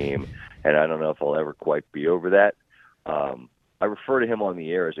stole a game, and I don't know if I'll ever quite be over that. I refer to him on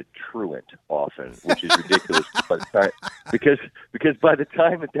the air as a truant often, which is ridiculous. because by the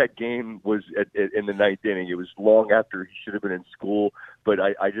time that game was in the ninth inning, it was long after he should have been in school, but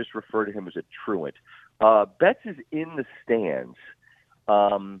I just refer to him as a truant. Betts is in the stands.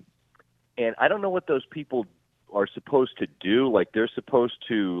 And I don't know what those people are supposed to do. Like, they're supposed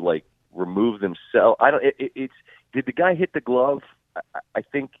to remove themselves. Did the guy hit the glove? I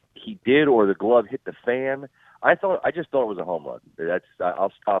think he did, or the glove hit the fan. I just thought it was a home run.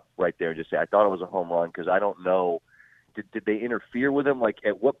 I'll stop right there and just say I thought it was a home run, because I don't know. Did they interfere with him? Like,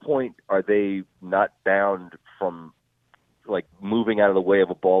 at what point are they not bound from moving out of the way of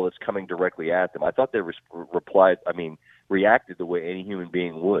a ball that's coming directly at them? I thought they reacted the way any human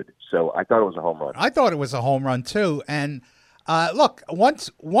being would. So I thought it was a home run. I thought it was a home run too. And look,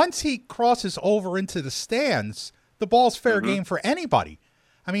 once he crosses over into the stands, the ball's fair game for anybody.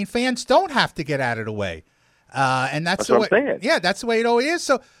 I mean, fans don't have to get out of the way. And that's the way, what I'm saying. Yeah, that's the way it always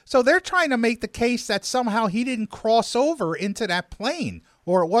is. So they're trying to make the case that somehow he didn't cross over into that plane,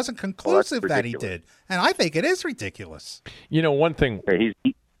 or it wasn't conclusive that he did. And I think it is ridiculous. One thing.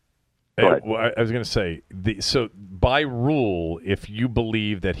 I was going to say, so by rule, if you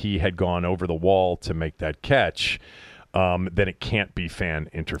believe that he had gone over the wall to make that catch, then it can't be fan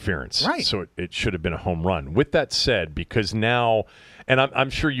interference. Right. So it should have been a home run. With that said, because now, and I'm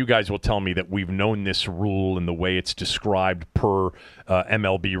sure you guys will tell me that we've known this rule and the way it's described per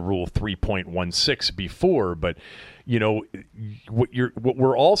MLB Rule 3.16 before, but what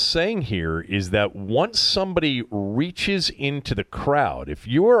we're all saying here is that once somebody reaches into the crowd, if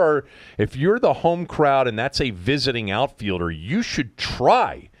you're the home crowd and that's a visiting outfielder, you should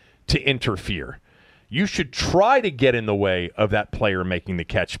try to interfere. You should try to get in the way of that player making the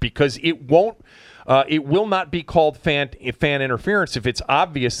catch, because it will not be called fan interference if it's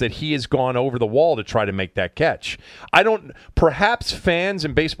obvious that he has gone over the wall to try to make that catch. Perhaps fans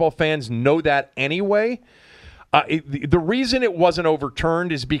and baseball fans know that anyway. The reason it wasn't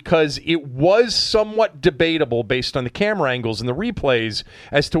overturned is because it was somewhat debatable based on the camera angles and the replays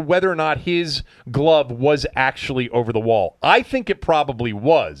as to whether or not his glove was actually over the wall. I think it probably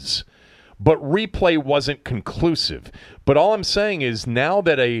was, but replay wasn't conclusive. But all I'm saying is, now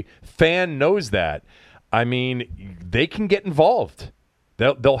that a fan knows that, I mean, they can get involved.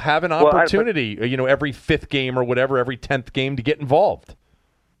 They'll have an opportunity, every fifth game or whatever, every 10th game to get involved.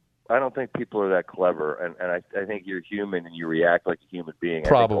 I don't think people are that clever, and I think you're human and you react like a human being.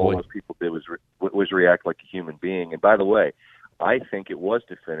 Probably. I think all those people did was react like a human being. And by the way, I think it was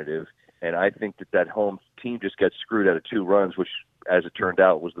definitive, and I think that home team just got screwed out of 2 runs, which, as it turned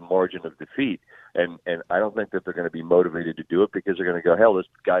out, was the margin of defeat. And I don't think that they're going to be motivated to do it, because they're going to go, hell, this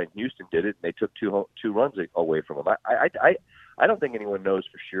guy in Houston did it, and they took 2 runs away from him. I don't think anyone knows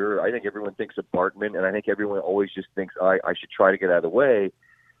for sure. I think everyone thinks of Bartman, and I think everyone always just thinks, I should try to get out of the way.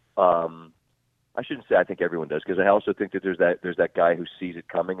 I shouldn't say I think everyone does, because I also think that there's that guy who sees it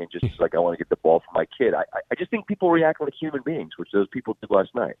coming and just is like, I want to get the ball for my kid. I just think people react like human beings, which those people did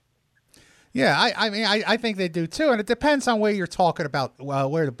last night. Yeah, I think they do too, and it depends on where you're talking about,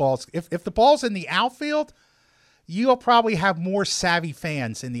 where the ball's. If the ball's in the outfield, you'll probably have more savvy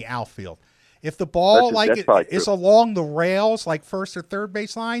fans in the outfield. If the ball is along the rails, like first or third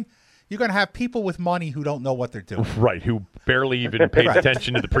baseline, you're going to have people with money who don't know what they're doing. Right, who barely even paid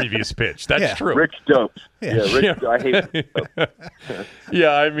attention to the previous pitch. That's true. Rich dopes. Rich, I hate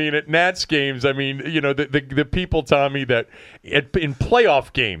Yeah, I mean, at Nats games, I mean, the people, Tommy, that in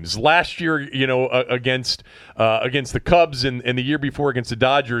playoff games, last year, against the Cubs and the year before against the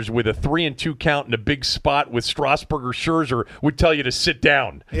Dodgers, with a 3-2 count in a big spot with Strasburg or Scherzer, would tell you to sit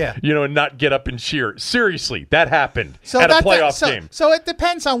down, and not get up and cheer. Seriously, that happened at a playoff game. So it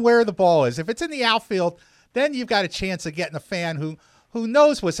depends on where the ball is. If it's in the outfield, then you've got a chance of getting a fan who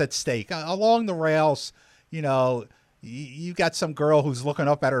knows what's at stake. Along the rails, you got some girl who's looking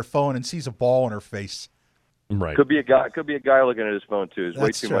up at her phone and sees a ball in her face. Right. Could be a guy looking at his phone too. There's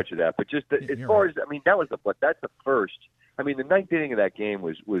way too much of that. But just as far as, I mean, that's the first. I mean, the ninth inning of that game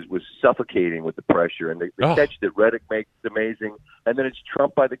was suffocating with the pressure, and the catch that Reddick makes is amazing, and then it's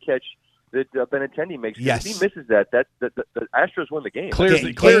trumped by the catch that Benintendi makes. Yes. If he misses that the Astros win the game. Clears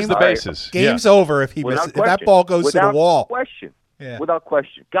the bases. Game's over if he misses. If that ball goes to the wall. Without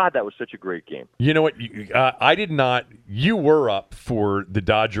question. God, that was such a great game. You know what? I did not. You were up for the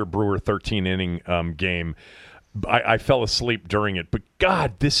Dodger-Brewer 13-inning game. I fell asleep during it. But,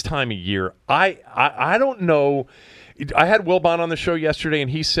 God, this time of year, I don't know. I had Wilbon on the show yesterday, and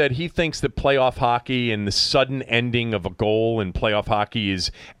he said he thinks that playoff hockey and the sudden ending of a goal in playoff hockey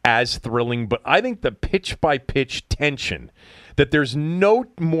is as thrilling. But I think the pitch-by-pitch tension, that there's no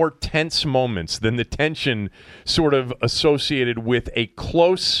more tense moments than the tension sort of associated with a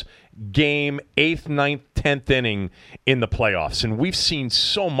close game, 8th, 9th, 10th inning in the playoffs. And we've seen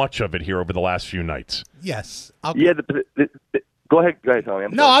so much of it here over the last few nights. Yes. Go ahead,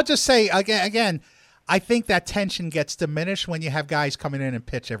 Tommy. I'll just say, again, I think that tension gets diminished when you have guys coming in and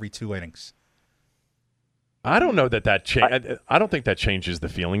pitch every 2 innings. I don't know that I don't think that changes the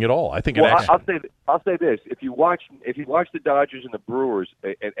feeling at all. I think I'll say this: if you watch the Dodgers and the Brewers,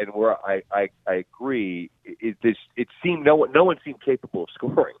 and where I agree, it seemed no one seemed capable of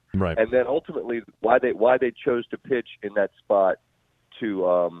scoring. Right. And then ultimately, why they chose to pitch in that spot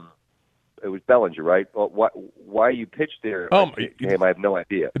to it was Bellinger, right? Why you pitched there? I have no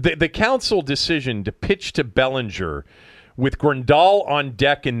idea. The council decision to pitch to Bellinger with Grandal on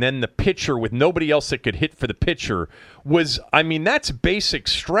deck and then the pitcher with nobody else that could hit for the pitcher was, I mean, that's basic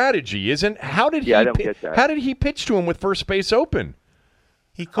strategy, isn't? How did he pitch to him with first base open?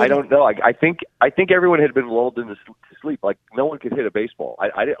 I don't know. I think everyone had been lulled into sleep. Like no one could hit a baseball.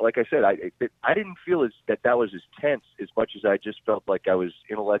 Like I said, I didn't feel that was as tense as much as I just felt like I was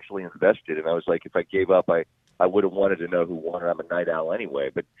intellectually invested, and I was like, if I gave up, I would have wanted to know who won. I'm a night owl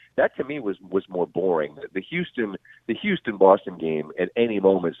anyway. But that to me was more boring. The Houston Boston game, at any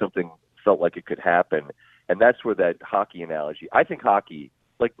moment something felt like it could happen, and that's where that hockey analogy. I think hockey,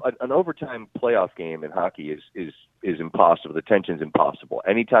 like an overtime playoff game in hockey, is impossible. The tension's impossible.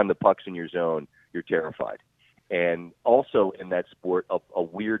 Anytime the puck's in your zone, you're terrified. And also in that sport, a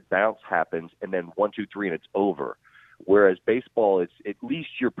weird bounce happens, and then 1, 2, 3, and it's over. Whereas baseball, it's at least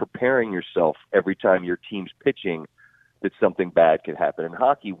you're preparing yourself every time your team's pitching that something bad could happen. In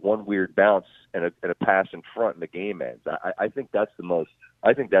hockey, one weird bounce and a pass in front, and the game ends. I think that's the most.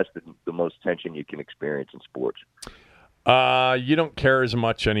 I think that's the most tension you can experience in sports. You don't care as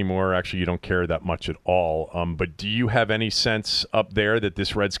much anymore. Actually, you don't care that much at all. But do you have any sense up there that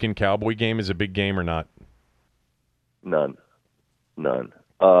this Redskin Cowboy game is a big game or not? None.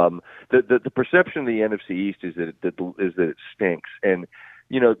 The perception of the NFC East is that it stinks, and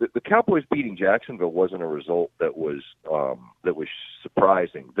the Cowboys beating Jacksonville wasn't a result that was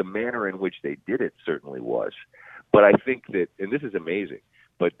surprising. The manner in which they did it certainly was, but I think that, and this is amazing,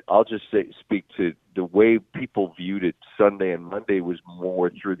 but I'll just speak to the way people viewed it Sunday and Monday was more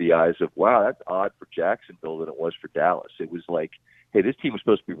through the eyes of, wow, that's odd for Jacksonville than it was for Dallas. It was like, hey, this team was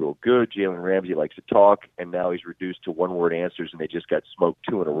supposed to be real good. Jalen Ramsey likes to talk, and now he's reduced to one-word answers, and they just got smoked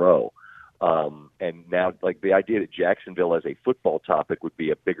 2 in a row. And now, like, the idea that Jacksonville as a football topic would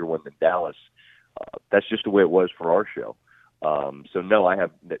be a bigger one than Dallas, that's just the way it was for our show. So no, I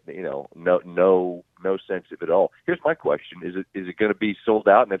have no sense of it all. Here's my question: Is it going to be sold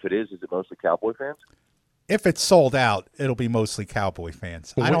out? And if it is it mostly Cowboy fans? If it's sold out, it'll be mostly Cowboy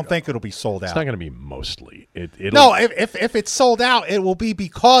fans. I don't think it'll be sold out. It's not going to be mostly. No, if it's sold out, it will be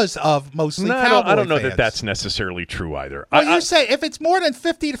because of mostly Cowboy fans. I don't know that that's necessarily true either. Well, you say if it's more than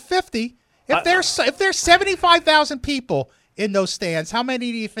 50-50, If there's 75,000 people in those stands, how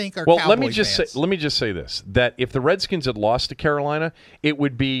many do you think are Cowboy let me just fans? let me just say this: that if the Redskins had lost to Carolina, it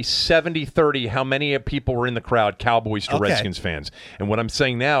would be 70-30 how many people were in the crowd, Cowboys to Redskins fans. And what I'm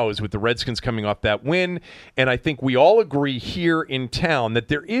saying now is with the Redskins coming off that win, and I think we all agree here in town that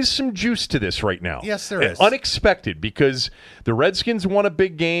there is some juice to this right now. Yes, there is. Unexpected, because the Redskins won a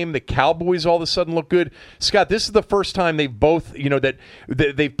big game, the Cowboys all of a sudden look good. Scott, this is the first time they've both, that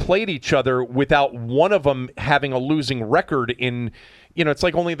they've played each other without one of them having a losing record in, it's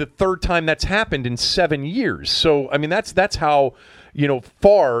like only the third time that's happened in 7 years. So, I mean, that's how,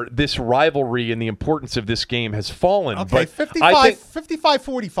 far this rivalry and the importance of this game has fallen. Okay, but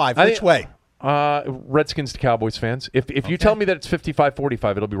 55-45, which way? Redskins to Cowboys fans. If you tell me that it's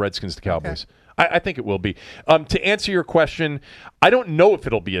 55-45, it'll be Redskins to Cowboys. Okay. I think it will be. To answer your question, I don't know if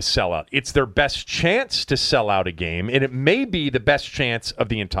it'll be a sellout. It's their best chance to sell out a game, and it may be the best chance of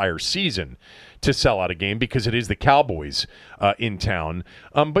the entire season to sell out a game because it is the Cowboys in town.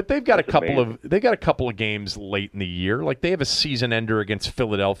 But they've got a couple of games late in the year. Like they have a season ender against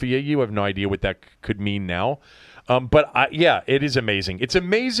Philadelphia. You have no idea what that could mean now. But it is amazing. It's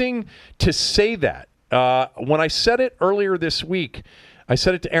amazing to say that. When I said it earlier this week, I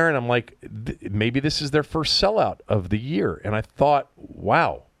said it to Aaron. I'm like, maybe this is their first sellout of the year. And I thought,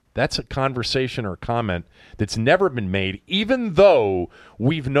 wow, that's a conversation or a comment that's never been made, even though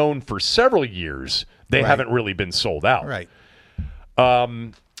we've known for several years they haven't really been sold out. Right.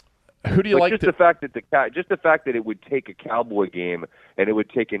 Who do you like? Just the fact that it would take a Cowboy game and it would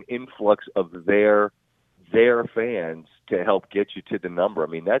take an influx of their fans to help get you to the number. I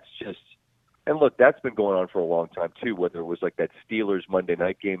mean, that's just. And look, that's been going on for a long time too. Whether it was like that Steelers Monday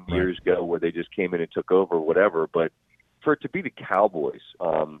night game years ago where they just came in and took over, or whatever. But for it to be the Cowboys,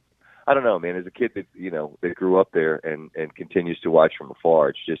 I don't know, man. As a kid that grew up there and continues to watch from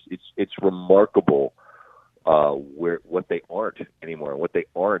afar, it's remarkable what they aren't anymore. What they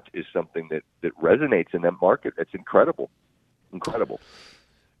aren't is something that resonates in that market. That's incredible.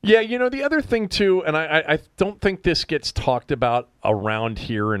 Yeah, the other thing, too, and I don't think this gets talked about around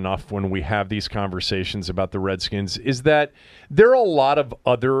here enough when we have these conversations about the Redskins, is that there are a lot of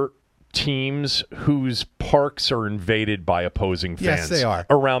other teams whose parks are invaded by opposing fans. Yes, they are.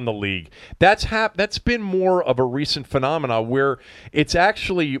 Around the league. That's been more of a recent phenomena where it's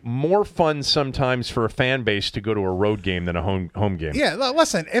actually more fun sometimes for a fan base to go to a road game than a home game. Yeah,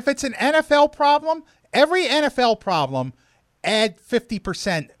 listen, if it's an NFL problem, every NFL problem – add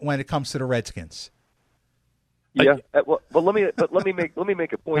 50% when it comes to the Redskins. Yeah, well, let me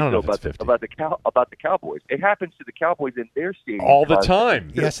make a point though about the Cowboys. It happens to the Cowboys in their stadium all the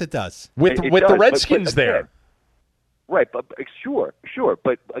time. Yes, it does. With the Redskins there. Right, but sure,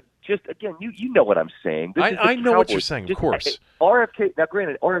 but just again, you know what I'm saying. I know what you're saying, of course. RFK, now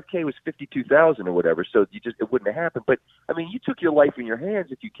granted, RFK was 52,000 or whatever, so it wouldn't have happened. But I mean, you took your life in your hands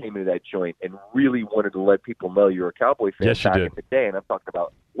if you came into that joint and really wanted to let people know you're a Cowboy fan back in the day, and I'm talking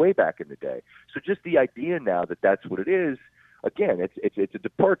about way back in the day. So just the idea now that that's what it is, again, it's a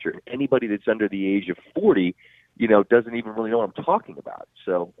departure. Anybody that's under the age of 40, doesn't even really know what I'm talking about.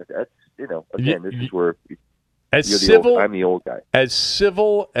 So that's again, this is where. I'm the old guy. As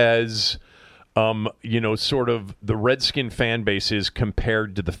civil as, sort of the Redskin fan base is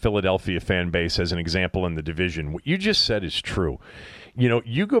compared to the Philadelphia fan base, as an example in the division, what you just said is true.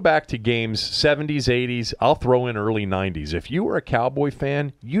 You go back to games 70s, 80s, I'll throw in early 90s. If you were a Cowboy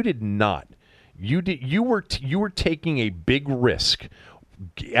fan, you did not. You were taking a big risk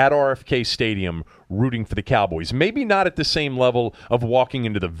at RFK Stadium rooting for the Cowboys. Maybe not at the same level of walking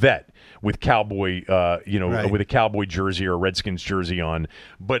into the Vet with Cowboy, with a Cowboy jersey or a Redskins jersey on.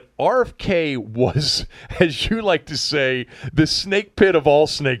 But RFK was, as you like to say, the snake pit of all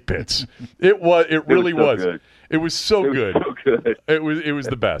snake pits. It really was. Good. It was so good. It was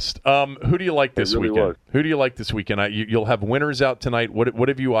the best. Who do you like this weekend? Was. Who do you like this weekend? You'll have winners out tonight. What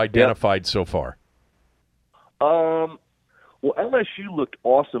have you identified so far? Well, LSU looked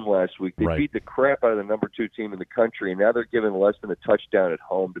awesome last week. They beat the crap out of the number 2 team in the country, and now they're giving less than a touchdown at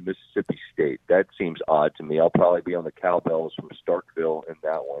home to Mississippi State. That seems odd to me. I'll probably be on the Cowbells from Starkville in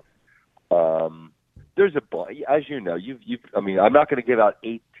that one. There's as you know, I'm not going to give out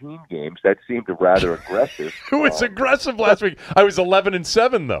 18 games. That seemed rather aggressive. It was aggressive last week. I was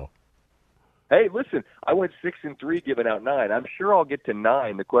 11-7 though. Hey, listen, I went 6-3, giving out 9. I'm sure I'll get to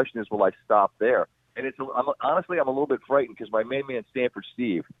 9. The question is, will I stop there? And honestly, I'm a little bit frightened because my main man, Stanford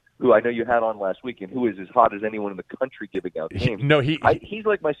Steve, who I know you had on last week, and who is as hot as anyone in the country giving out games. He's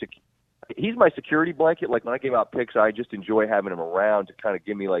like he's my security blanket. Like when I give out picks, I just enjoy having him around to kind of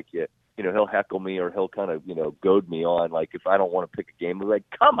give me he'll heckle me or he'll kind of goad me on. Like if I don't want to pick a game, I'm like,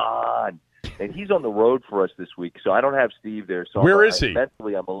 come on, and he's on the road for us this week, so I don't have Steve there. So where is he?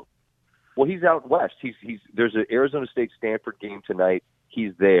 Mentally, well, he's out west. There's an Arizona State-Stanford game tonight.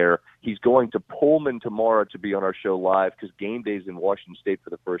 He's there. He's going to Pullman tomorrow to be on our show live because game day's in Washington State for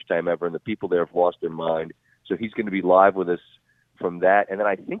the first time ever, and the people there have lost their mind. So he's going to be live with us from that. And then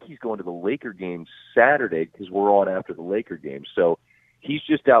I think he's going to the Laker game Saturday because we're on after the Laker game. So he's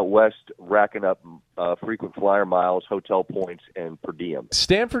just out west racking up frequent flyer miles, hotel points, and per diem.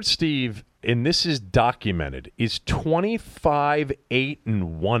 Stanford Steve, and this is documented, is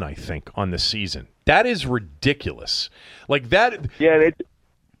 25-8-1, I think, on the season. That is ridiculous. Like that. Yeah,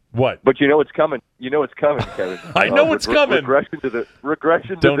 what? But you know it's coming. You know it's coming, Kevin. I know it's coming. Regression to the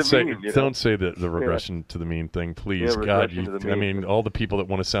mean. Don't say the regression to the mean thing, please. Yeah, God, I mean, all the people that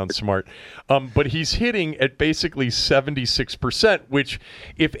want to sound smart. But he's hitting at basically 76%, which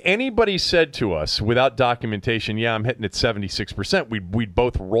if anybody said to us without documentation, yeah, I'm hitting at 76%, we'd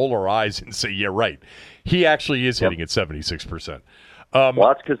both roll our eyes and say, yeah, right. He actually is hitting at 76%. Well,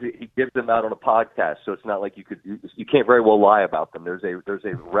 that's because he gives them out on a podcast, so it's not like you can't very well lie about them. There's a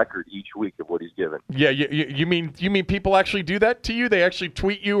record each week of what he's given. Yeah, you mean people actually do that to you? They actually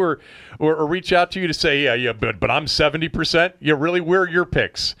tweet you or reach out to you to say, yeah, but I'm 70%. Yeah, really, where are your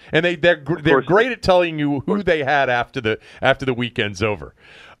picks? And they're great at telling you who they had after the weekend's over.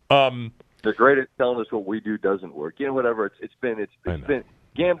 They're great at telling us what we do doesn't work. You know, whatever. It's been.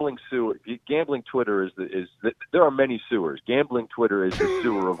 Gambling Twitter is there are many sewers. Gambling Twitter is the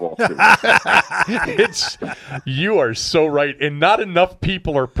sewer of all sewers. You are so right, and not enough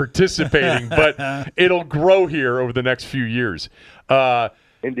people are participating, but it'll grow here over the next few years.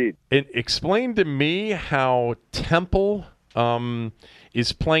 Indeed. And explain to me how Temple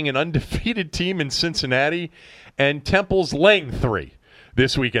is playing an undefeated team in Cincinnati, and Temple's laying 3.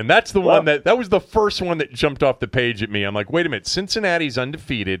 This weekend. That's the one that was the first one that jumped off the page at me. I'm like, wait a minute, Cincinnati's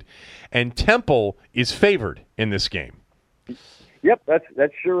undefeated, and Temple is favored in this game. Yep,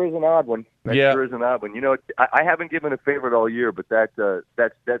 that sure is an odd one. Sure is an odd one. You know, I haven't given a favorite all year, but that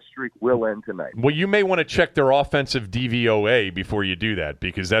streak will end tonight. Well, you may want to check their offensive DVOA before you do that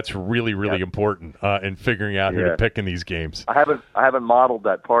because that's really, really important in figuring out who to pick in these games. I haven't modeled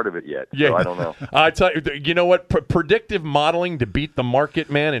that part of it yet, so I don't know. I tell you know what? Predictive modeling to beat the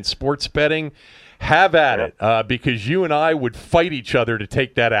market, man, in sports betting, have at it because you and I would fight each other to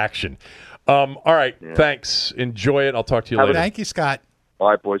take that action. All right, thanks. Enjoy it. I'll talk to you later. Thank you, Scott. All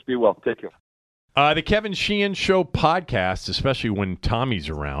right, boys. Be well. Take care. The Kevin Sheehan Show podcast, especially when Tommy's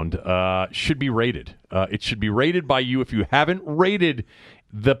around, should be rated. It should be rated by you. If you haven't rated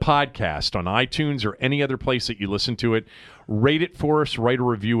the podcast on iTunes or any other place that you listen to it, rate it for us, write a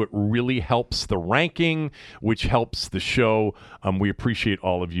review. It really helps the ranking, which helps the show. We appreciate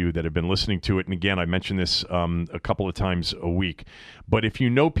all of you that have been listening to it. And again, I mention this a couple of times a week. But if you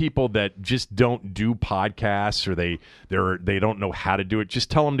know people that just don't do podcasts or they don't know how to do it,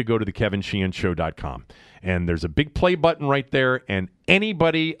 just tell them to go to thekevinsheehanshow.com. And there's a big play button right there, and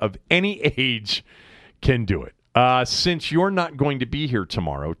anybody of any age can do it. Since you're not going to be here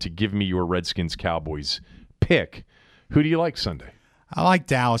tomorrow to give me your Redskins Cowboys pick, who do you like Sunday? I like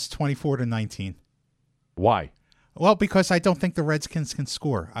Dallas 24-19. Why? Well, because I don't think the Redskins can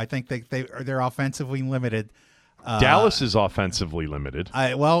score. I think they're offensively limited. Dallas is offensively limited.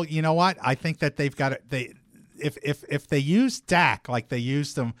 Well, you know what? I think that they've got it. If they use Dak like they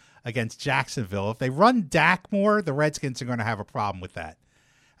used them against Jacksonville, if they run Dak more, the Redskins are going to have a problem with that.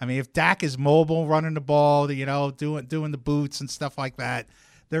 I mean, if Dak is mobile, running the ball, you know, doing the boots and stuff like that,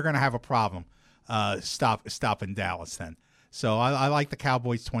 they're going to have a problem stopping Dallas then. So I like the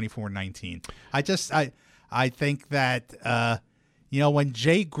Cowboys 24-19. I think that when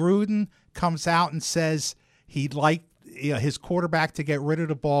Jay Gruden comes out and says he'd like his quarterback to get rid of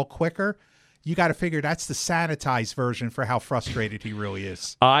the ball quicker, you got to figure that's the sanitized version for how frustrated he really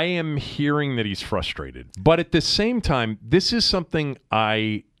is. I am hearing that he's frustrated, but at the same time, this is something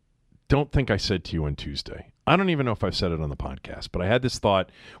I don't think I said to you on Tuesday. I don't even know if I've said it on the podcast, but I had this thought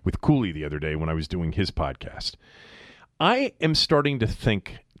with Cooley the other day when I was doing his podcast. I am starting to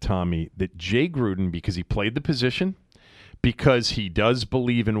think, Tommy, that Jay Gruden, because he played the position, because he does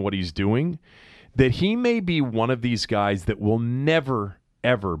believe in what he's doing, that he may be one of these guys that will never,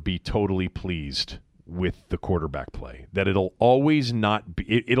 ever be totally pleased with the quarterback play, that it'll always not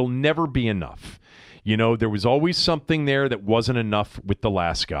be, it'll never be enough. You know, there was always something there that wasn't enough with the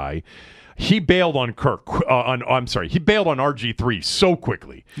last guy. He bailed on he bailed on RG3 so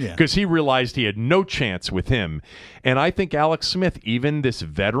quickly because he realized he had no chance with him. And I think Alex Smith, even this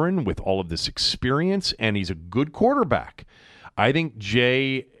veteran with all of this experience, and he's a good quarterback. I think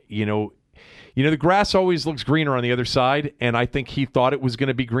Jay, the grass always looks greener on the other side, and I think he thought it was going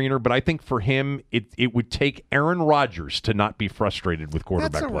to be greener, but I think for him, it would take Aaron Rodgers to not be frustrated with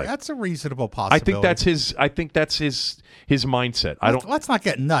quarterback play. That's a reasonable possibility. I think that's his mindset. Let's not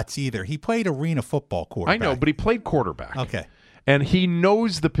get nuts either. He played arena football quarterback. I know, but he played quarterback. Okay. And he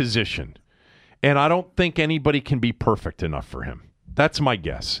knows the position, and I don't think anybody can be perfect enough for him. That's my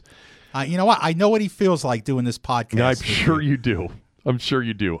guess. You know what? I know what he feels like doing this podcast. I'm sure you do. I'm sure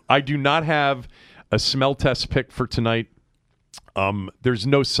you do. I do not have a smell test pick for tonight. There's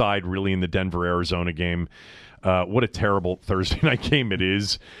no side really in the Denver-Arizona game. What a terrible Thursday night game it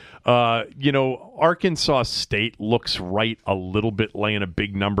is. Arkansas State looks right a little bit, laying a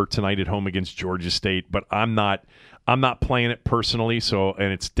big number tonight at home against Georgia State, but I'm not playing it personally,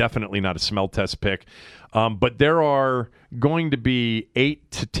 and it's definitely not a smell test pick. But there are going to be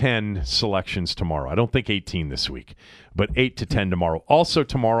 8 to 10 selections tomorrow. I don't think 18 this week, but 8 to 10 tomorrow. Also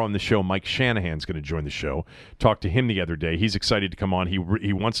tomorrow on the show, Mike Shanahan's going to join the show. Talked to him the other day. He's excited to come on. He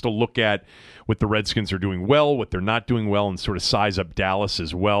wants to look at what the Redskins are doing well, what they're not doing well, and sort of size up Dallas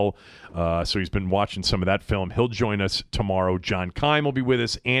as well. So he's been watching some of that film. He'll join us tomorrow. John Keim will be with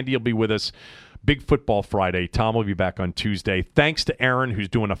us. Andy will be with us. Big Football Friday. Tom will be back on Tuesday. Thanks to Aaron, who's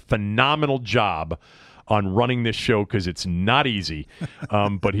doing a phenomenal job on running this show because it's not easy,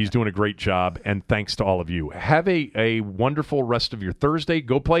 but he's doing a great job. And thanks to all of you. Have a wonderful rest of your Thursday.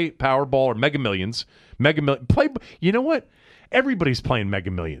 Go play Powerball or Mega Millions. Play. You know what? Everybody's playing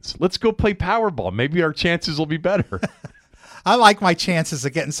Mega Millions. Let's go play Powerball. Maybe our chances will be better. I like my chances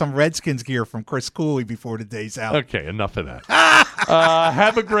of getting some Redskins gear from Chris Cooley before the day's out. Okay, enough of that.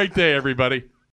 Have a great day, everybody.